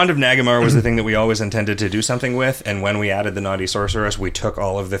 So the Wand of Nagamar was the thing that we always intended to do something with, and when we added the Naughty Sorceress, we took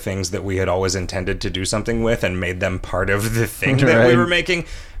all of the things that we had always intended to do something with and made them part of the thing that we were making.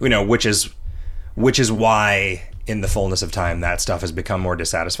 Which is why, in the fullness of time, that stuff has become more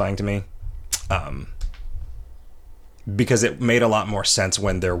dissatisfying to me. Because it made a lot more sense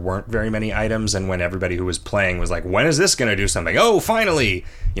when there weren't very many items, and when everybody who was playing was like, when is this going to do something? Oh, finally!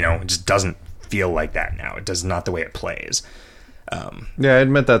 It just doesn't feel like that now. It does not the way it plays. Yeah, I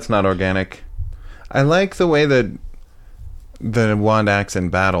admit that's not organic. I like the way that the wand acts in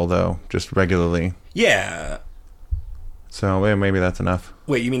battle, though, just regularly. Yeah. So maybe that's enough.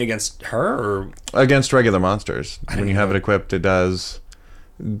 Wait, you mean against her, or against regular monsters? When you have it equipped, it does.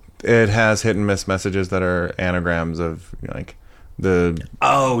 It has hit and miss messages that are anagrams of like the.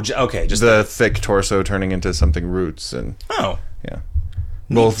 Oh, okay, just the thick torso turning into something roots and. Oh. Yeah.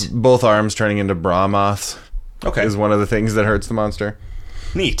 Both arms turning into bra moths. Okay. Is one of the things that hurts the monster.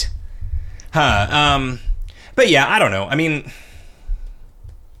 Neat. Huh. But yeah, I don't know. I mean,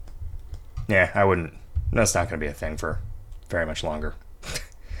 yeah, I wouldn't. That's not going to be a thing for very much longer.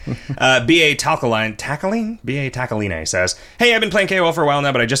 B.A. Tacaline says, hey, I've been playing KoL for a while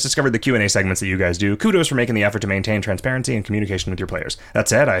now, but I just discovered the Q&A segments that you guys do. Kudos for making the effort to maintain transparency and communication with your players. That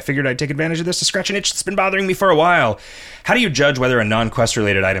said, I figured I'd take advantage of this to scratch an itch that's been bothering me for a while. How do you judge whether a non-quest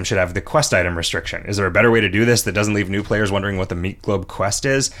related item should have the quest item restriction? Is there a better way to do this that doesn't leave new players wondering what the Meat Globe quest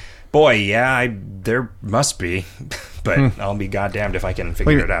is? Boy, yeah, there must be, but I'll be goddamned if I can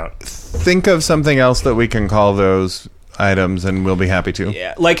figure it out. Think of something else that we can call those items and we'll be happy to.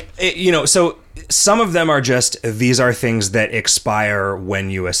 Yeah, so some of them are just, these are things that expire when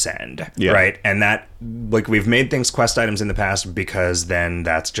you ascend, right? And that, we've made things quest items in the past because then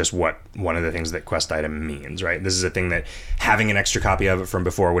that's just what one of the things that quest item means, right? This is a thing that having an extra copy of it from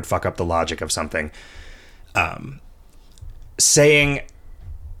before would fuck up the logic of something. Saying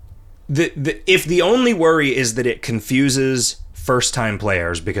if the only worry is that it confuses first-time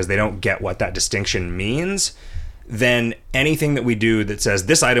players because they don't get what that distinction means, then anything that we do that says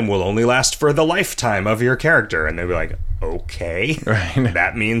this item will only last for the lifetime of your character, and they'll be like, okay, right.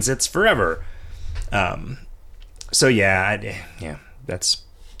 That means it's forever. So yeah, that's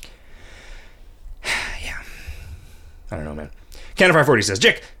yeah. I don't know, man. Canifire40 says,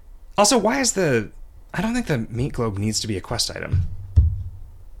 Jick, also, why is I don't think the Meat Globe needs to be a quest item.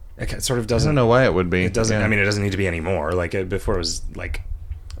 It sort of doesn't. I don't know why it would be. It doesn't. Yeah. I mean, it doesn't need to be anymore. Before it was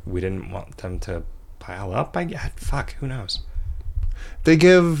we didn't want them to pile up. Fuck, who knows? They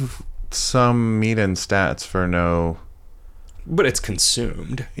give some meat and stats for no. But it's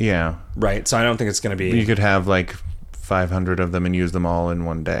consumed. Yeah. Right. So I don't think it's going to be. You could have 500 of them and use them all in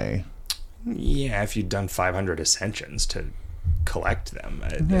one day. Yeah, if you'd done 500 ascensions to collect them,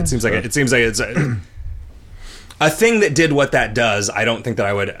 it seems like it's a thing that did what that does. I don't think that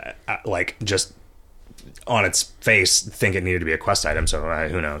I would just on its face think it needed to be a quest item. So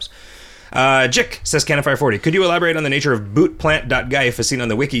who knows? Jick says, Canifire40, could you elaborate on the nature of bootplant.gif as seen on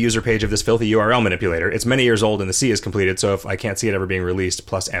the wiki user page of this filthy URL manipulator? It's many years old and the C is completed, so if I can't see it ever being released,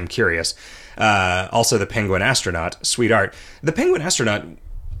 plus am curious. Also the Penguin Astronaut, sweet art. The Penguin Astronaut,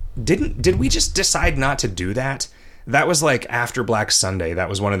 did we just decide not to do that? That was after Black Sunday. That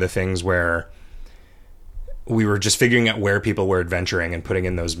was one of the things where we were just figuring out where people were adventuring and putting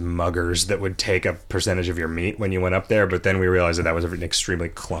in those muggers that would take a percentage of your meat when you went up there. But then we realized that was an extremely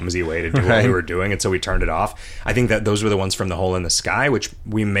clumsy way to do what we were doing. And so we turned it off. I think that those were the ones from the Hole in the Sky, which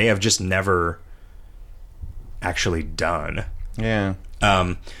we may have just never actually done. Yeah.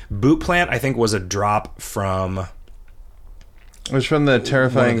 Boot Plant, I think, was a drop from... It was from the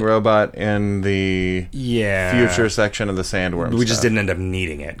terrifying robot in the future section of the Sandworm. We just didn't end up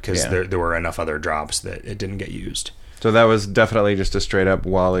needing it because there were enough other drops that it didn't get used. So that was definitely just a straight up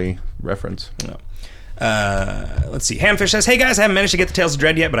Wall-E reference. No. Let's see. Hamfish says, hey guys, I haven't managed to get the Tales of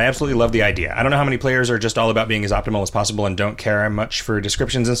Dread yet, but I absolutely love the idea. I don't know how many players are just all about being as optimal as possible and don't care much for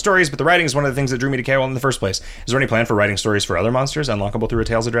descriptions and stories, but the writing is one of the things that drew me to KoL in the first place. Is there any plan for writing stories for other monsters, unlockable through a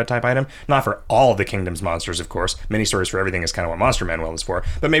Tales of Dread type item? Not for all of the Kingdom's monsters, of course. Mini stories for everything is kind of what Monster Manual is for,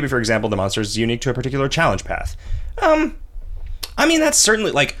 but maybe, for example, the monster is unique to a particular challenge path. I mean, that's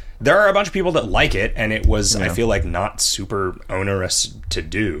certainly, there are a bunch of people that like it, and it was, I feel not super onerous to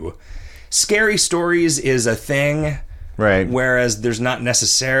do. Scary stories is a thing, right? Whereas there's not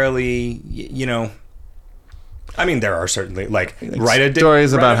necessarily, I mean, there are certainly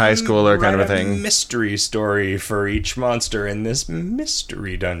stories about high schooler kind of a thing. Mystery story for each monster in this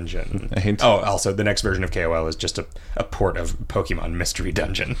mystery dungeon. Right. Oh, also the next version of KoL is just a port of Pokemon Mystery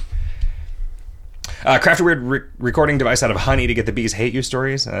Dungeon. Craft a weird recording device out of honey to get the bees hate you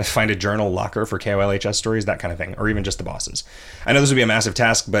stories. Find a journal locker for KoLHS stories, that kind of thing. Or even just the bosses. I know this would be a massive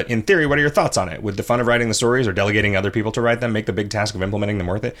task, but in theory, what are your thoughts on it? Would the fun of writing the stories or delegating other people to write them make the big task of implementing them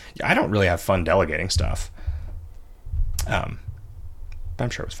worth it? I don't really have fun delegating stuff. But I'm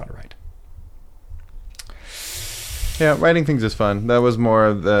sure it was fun to write. Yeah, writing things is fun. That was more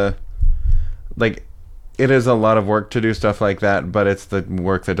of the... Like, it is a lot of work to do stuff like that, but it's the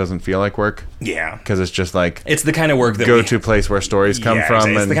work that doesn't feel like work. Yeah. Because it's just like... It's the kind of work that go-to place where stories come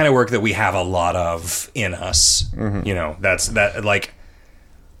from. It's the kind of work that we have a lot of in us. Mm-hmm. You know, that like...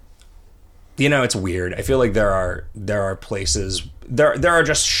 You know, it's weird. I feel like there are places... There are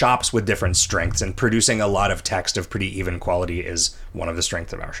just shops with different strengths, and producing a lot of text of pretty even quality is one of the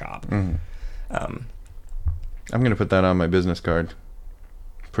strengths of our shop. Mm-hmm. I'm going to put that on my business card.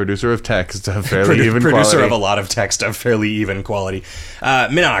 Producer of text of fairly even quality. Producer of a lot of text of fairly even quality.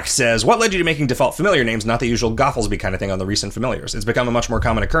 Minok says, what led you to making default familiar names not the usual Gofflesby kind of thing on the recent familiars? It's become a much more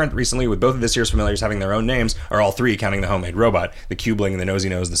common occurrence recently with both of this year's familiars having their own names, or all three counting the homemade robot, the Cubling, the Nosy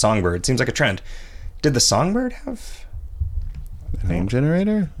Nose, the Songbird. Seems like a trend. Did the Songbird have... a name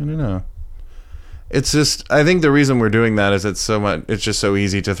generator? I don't know. It's just... I think the reason we're doing that is it's just so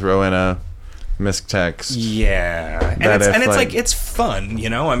easy to throw in a... misc text. Yeah. And it's fun, you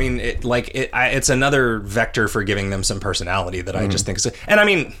know? I mean, it's another vector for giving them some personality that I just think is... And I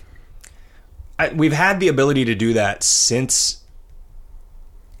mean, we've had the ability to do that since...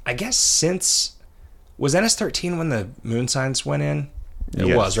 Was NS13 when the moon signs went in?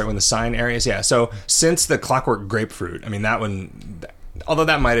 It was, right? When the sign areas... Yeah. So, since the Clockwork Grapefruit, I mean, that one... Although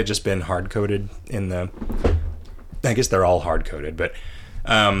that might have just been hard-coded in the... I guess they're all hard-coded, but...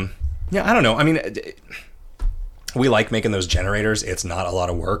 Yeah, I don't know. I mean, we like making those generators. It's not a lot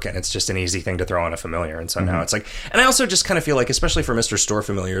of work, and it's just an easy thing to throw on a familiar. And so now it's like... And I also just kind of feel like, especially for Mr. Store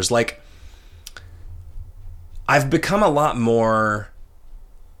familiars, like, I've become a lot more...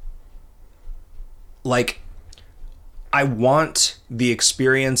 Like, I want the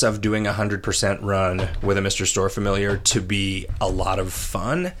experience of doing a 100% run with a Mr. Store familiar to be a lot of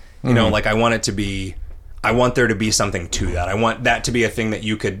fun. You know, like, I want there to be something to that. I want that to be a thing that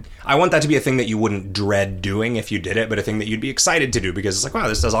I want that to be a thing that you wouldn't dread doing if you did it, but a thing that you'd be excited to do because it's like, wow,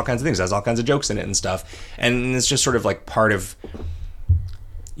 this does all kinds of things. It has all kinds of jokes in it and stuff. And it's just sort of like part of,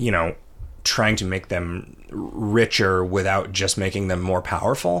 you know, trying to make them richer without just making them more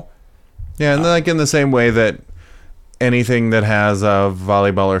powerful. Yeah, and like in the same way that anything that has a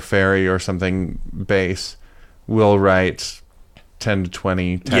volleyball or fairy or something base will write 10 to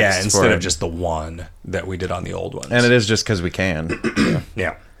 20 texts. Yeah, instead of just the one that we did on the old ones. And it is just because we can.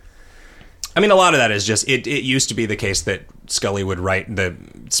 Yeah. I mean, a lot of that is just, it used to be the case that Scully would write the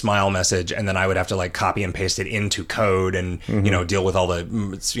smile message and then I would have to like copy and paste it into code and, you know, deal with all the,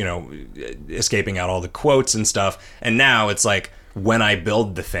 you know, escaping out all the quotes and stuff. And now it's like, when I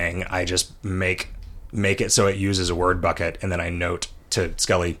build the thing, I just make it so it uses a word bucket and then I note to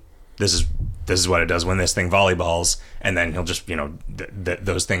Scully, this is what it does when this thing volleyballs, and then he'll just, you know,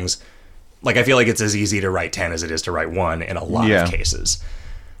 those things. Like, I feel like it's as easy to write 10 as it is to write 1 in a lot of cases.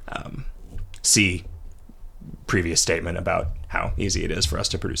 See previous statement about how easy it is for us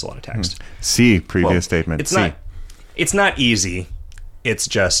to produce a lot of text. See previous statement. It's not easy. It's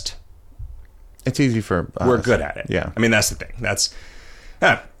just... It's easy for us. We're good at it. Yeah. I mean, that's the thing. That's...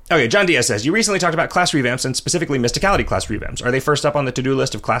 Okay, John Diaz says, you recently talked about class revamps and specifically Mysticality class revamps. Are they first up on the to-do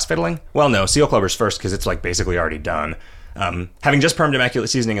list of class fiddling? Well, no, Seal Clubber's first because it's like basically already done. Having just permed Immaculate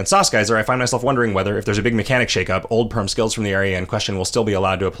Seasoning and Sauce Geyser, I find myself wondering whether if there's a big mechanic shakeup, old perm skills from the area in question will still be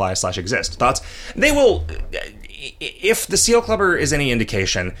allowed to apply / exist. Thoughts? They will, if the Seal Clubber is any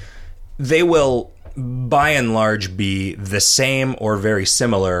indication, they will by and large be the same or very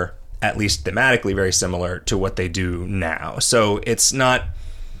similar, at least thematically very similar to what they do now. So it's not...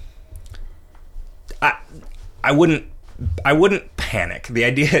 I wouldn't panic. The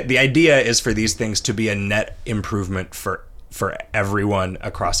idea is for these things to be a net improvement for everyone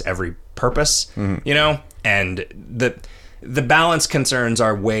across every purpose, you know? And the balance concerns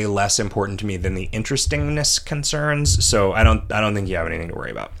are way less important to me than the interestingness concerns, so I don't think you have anything to worry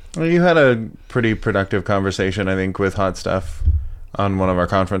about. Well, you had a pretty productive conversation, I think, with Hot Stuff on one of our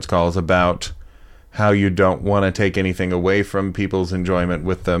conference calls about how you don't want to take anything away from people's enjoyment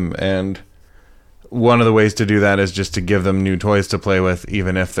with them, and one of the ways to do that is just to give them new toys to play with,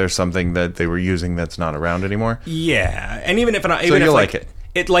 even if there's something that they were using that's not around anymore. Yeah, and even if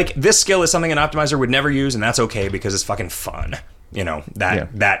this skill is something an optimizer would never use, and that's okay because it's fucking fun. You know,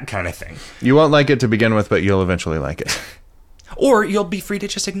 that kind of thing. You won't like it to begin with, but you'll eventually like it. Or you'll be free to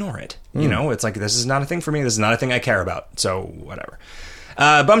just ignore it. You know, it's like, this is not a thing for me. This is not a thing I care about. So, whatever.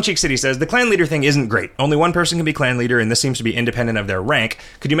 Bumcheek City says, the clan leader thing isn't great. Only one person can be clan leader, and this seems to be independent of their rank.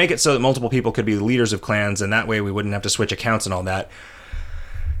 Could you make it so that multiple people could be leaders of clans, and that way we wouldn't have to switch accounts and all that?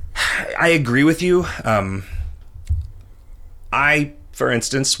 I agree with you. I, for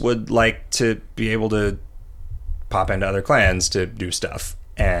instance, would like to be able to pop into other clans to do stuff,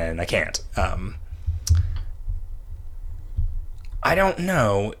 and I can't. I don't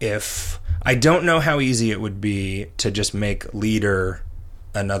know how easy it would be to just make leader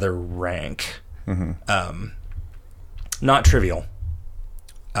another rank. Mm-hmm. Not trivial.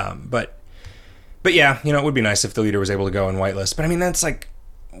 But yeah, it would be nice if the leader was able to go and whitelist. But I mean, that's like,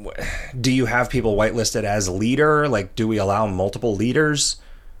 do you have people whitelisted as leader? Like, do we allow multiple leaders?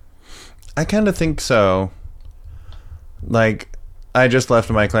 I kind of think so. Like, I just left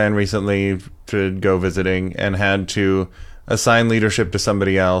my clan recently to go visiting and had to assign leadership to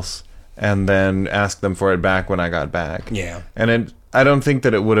somebody else and then ask them for it back when I got back. Yeah. And I don't think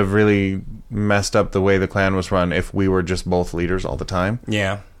that it would have really messed up the way the clan was run if we were just both leaders all the time.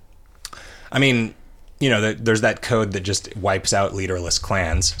 Yeah. I mean, there's that code that just wipes out leaderless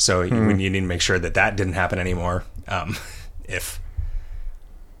clans. So you need to make sure that didn't happen anymore.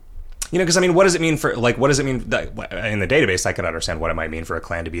 Because I mean, what does it mean in the database? I could understand what it might mean for a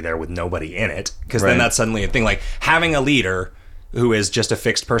clan to be there with nobody in it, because then that's suddenly a thing. Like, having a leader who is just a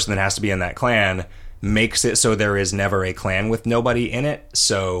fixed person that has to be in that clan makes it so there is never a clan with nobody in it.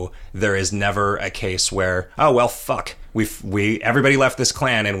 So there is never a case where, oh well, fuck, everybody left this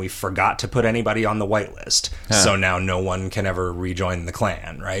clan and we forgot to put anybody on the whitelist. So now no one can ever rejoin the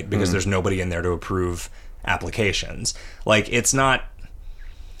clan, right? Because there's nobody in there to approve applications. Like, it's not.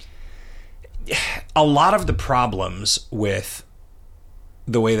 A lot of the problems with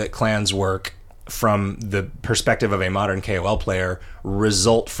the way that clans work from the perspective of a modern KoL player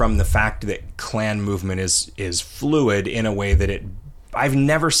result from the fact that clan movement is fluid in a way that I've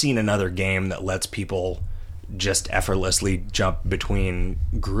never seen another game that lets people just effortlessly jump between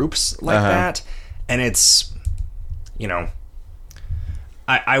groups like that. And it's,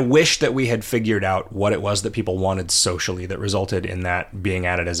 I wish that we had figured out what it was that people wanted socially that resulted in that being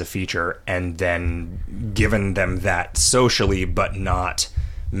added as a feature, and then given them that socially, but not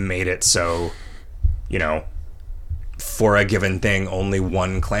made it so, for a given thing, only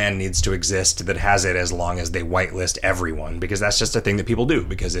one clan needs to exist that has it as long as they whitelist everyone, because that's just a thing that people do,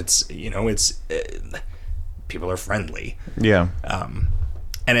 because it's, people are friendly. Yeah.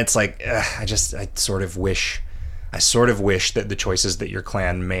 And it's like, I sort of wish that the choices that your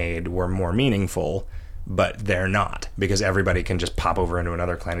clan made were more meaningful, but they're not, because everybody can just pop over into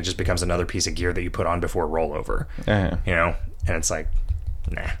another clan. It just becomes another piece of gear that you put on before rollover, and it's like,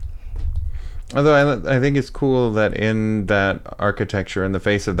 nah. Although I think it's cool that in that architecture, in the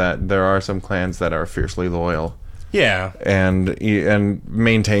face of that, there are some clans that are fiercely loyal. Yeah. And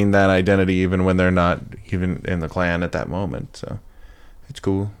maintain that identity even when they're not even in the clan at that moment. So it's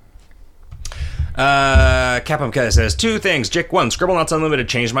cool. Capum says 2 things. Jick, 1, Scribblenauts Unlimited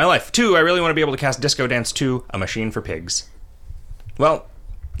changed my life. 2, I really want to be able to cast Disco Dance 2, A Machine for Pigs. Well,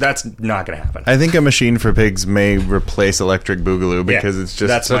 that's not going to happen. I think A Machine for Pigs may replace Electric Boogaloo, because it's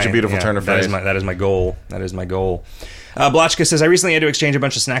just such a beautiful turn of phrase. That is my goal. Blotchka says, I recently had to exchange a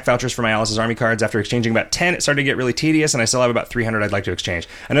bunch of snack vouchers for my Alice's Army cards. After exchanging about 10, it started to get really tedious, and I still have about 300 I'd like to exchange.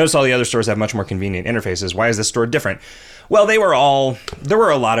 I noticed all the other stores have much more convenient interfaces. Why is this store different? Well, there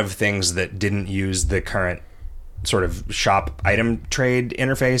were a lot of things that didn't use the current sort of shop item trade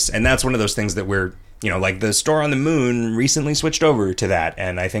interface, and that's one of those things that we're, like the store on the moon recently switched over to that,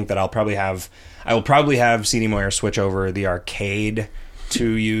 and I think that I will probably have CD Moyer switch over the arcade to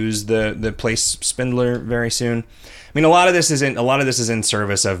use the place spindler very soon. I mean, a lot of this is in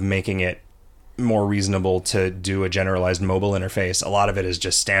service of making it more reasonable to do a generalized mobile interface. A lot of it is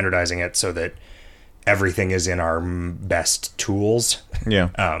just standardizing it so that everything is in our best tools. Yeah.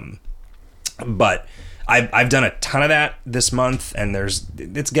 But I've done a ton of that this month, and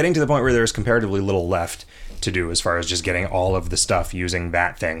it's getting to the point where there's comparatively little left to do as far as just getting all of the stuff using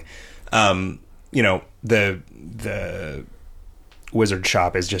that thing. The Wizard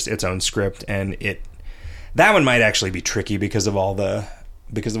Shop is just its own script, and that one might actually be tricky because of all the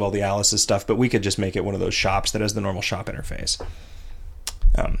Alice's stuff, but we could just make it one of those shops that has the normal shop interface.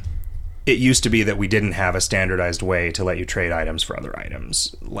 It used to be that we didn't have a standardized way to let you trade items for other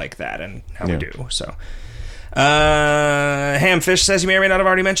items like that, and now we do. So, Hamfish says, you may or may not have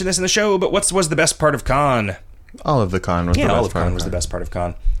already mentioned this in the show, but what was the best part of Con? All of the Con was the best part. All of Con was the best part of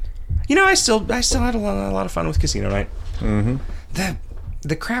Con. I still had a lot of fun with Casino Night. Mm-hmm.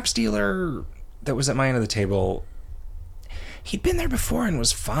 The craps dealer that was at my end of the table, he'd been there before and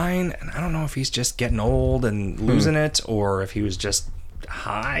was fine, and I don't know if he's just getting old and losing it, or if he was just,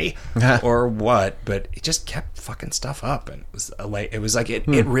 high or what, but it just kept fucking stuff up, and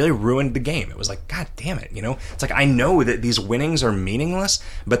it really ruined the game. It was like, God damn it, you know? It's like, I know that these winnings are meaningless,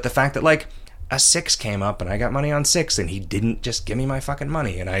 but the fact that like a 6 came up and I got money on 6 and he didn't just give me my fucking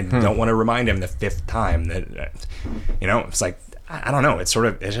money, and I don't want to remind him the 5th time that, you know, it's like, I don't know, it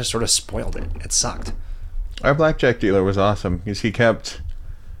just sort of spoiled it. It sucked. Our blackjack dealer was awesome because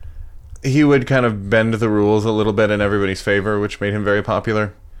he would kind of bend the rules a little bit in everybody's favor, which made him very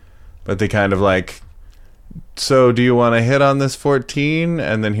popular. But they kind of like, so do you want to hit on this 14?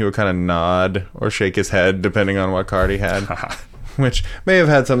 And then he would kind of nod or shake his head depending on what card he had. Which may have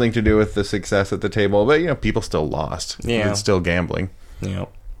had something to do with the success at the table, but, you know, people still lost. Yeah. It's still gambling. Yeah.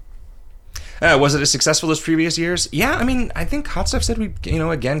 Was it as successful as previous years? Yeah, I mean, I think Hot Stuff said we, you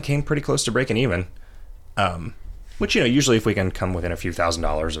know, again, came pretty close to breaking even. Which, you know, usually if we can come within a few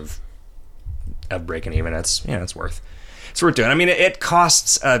 $1,000s of breaking even, it's worth doing. I mean, it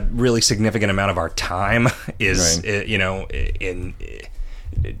costs a really significant amount of our time you know, in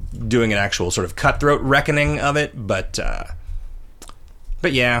doing an actual sort of cutthroat reckoning of it, but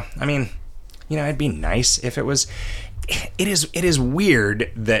yeah, I mean, you know, it'd be nice if it was. It is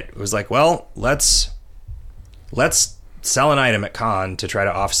weird that it was like, well, let's sell an item at con to try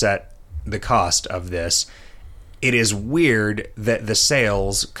to offset the cost of this. It is weird that the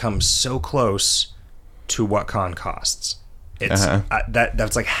sales come so close to what con costs. It's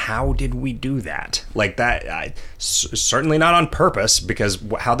that's like, how did we do that? Like that, certainly not on purpose, because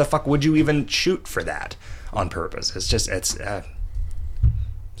how the fuck would you even shoot for that on purpose? It's just it's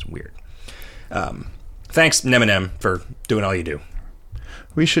weird. Thanks, Nem, for doing all you do.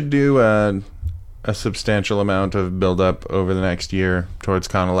 We should do a substantial amount of build-up over the next year towards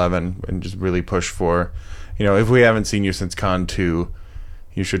Con 11 and just really push for, you know, if we haven't seen you since Con 2,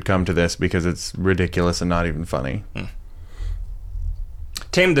 you should come to this because it's ridiculous and not even funny.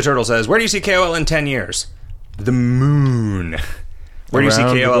 Tame the Turtle says, where do you see KoL in 10 years? The moon. Where do you see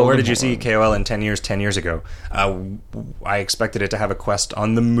KoL? Where did you see KoL in 10 years? 10 years ago. I expected it to have a quest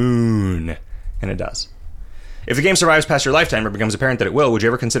on the moon, and it does. If the game survives past your lifetime or becomes apparent that it will, would you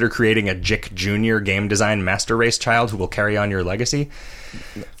ever consider creating a Jick Jr. game design master race child who will carry on your legacy?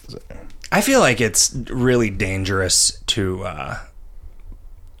 I feel like it's really dangerous to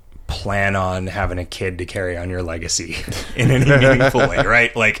plan on having a kid to carry on your legacy in any meaningful way,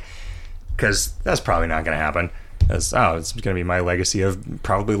 right? Like, because that's probably not going to happen. It's going to be my legacy of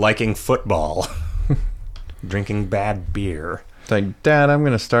probably liking football, drinking bad beer. It's like, Dad, I'm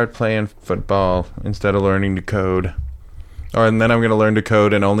going to start playing football instead of learning to code. And then I'm going to learn to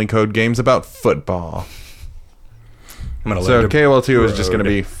code and only code games about football. So KoL 2 is just going to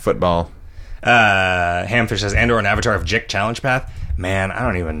be football. Hamfish says, and or an avatar of Jick challenge path. Man, I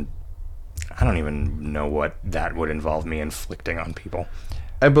don't even know what that would involve me inflicting on people.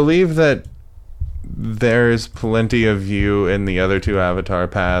 I believe that there's plenty of you in the other 2 avatar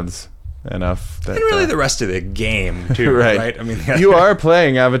paths enough that, and really the rest of the game too, right? I mean, you are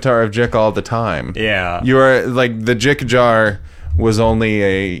playing Avatar of Jick all the time. Yeah, you are, like, the Jick jar was only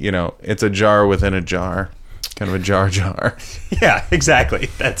a, you know, it's a jar within a jar, kind of a jar. Yeah, exactly.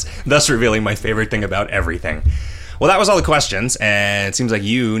 That's thus revealing my favorite thing about everything. Well, that was all the questions, and it seems like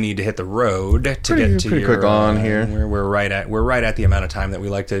you need to hit the road to get to pretty your, quick on here. We're right at the amount of time that we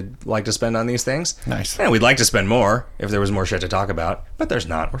like to spend on these things. Nice. And we'd like to spend more if there was more shit to talk about, but there's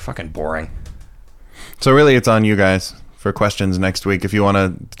not. We're fucking boring. So really, it's on you guys for questions next week. If you want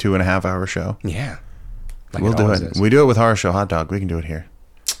a 2.5-hour show, yeah, like we'll do it. We do it with Horror Show Hot Dog. We can do it here.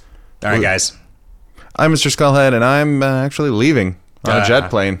 All right, guys. I'm Mr. Skullhead, and I'm actually leaving on a jet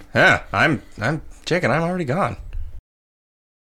plane. Yeah, I'm Chicken. I'm already gone.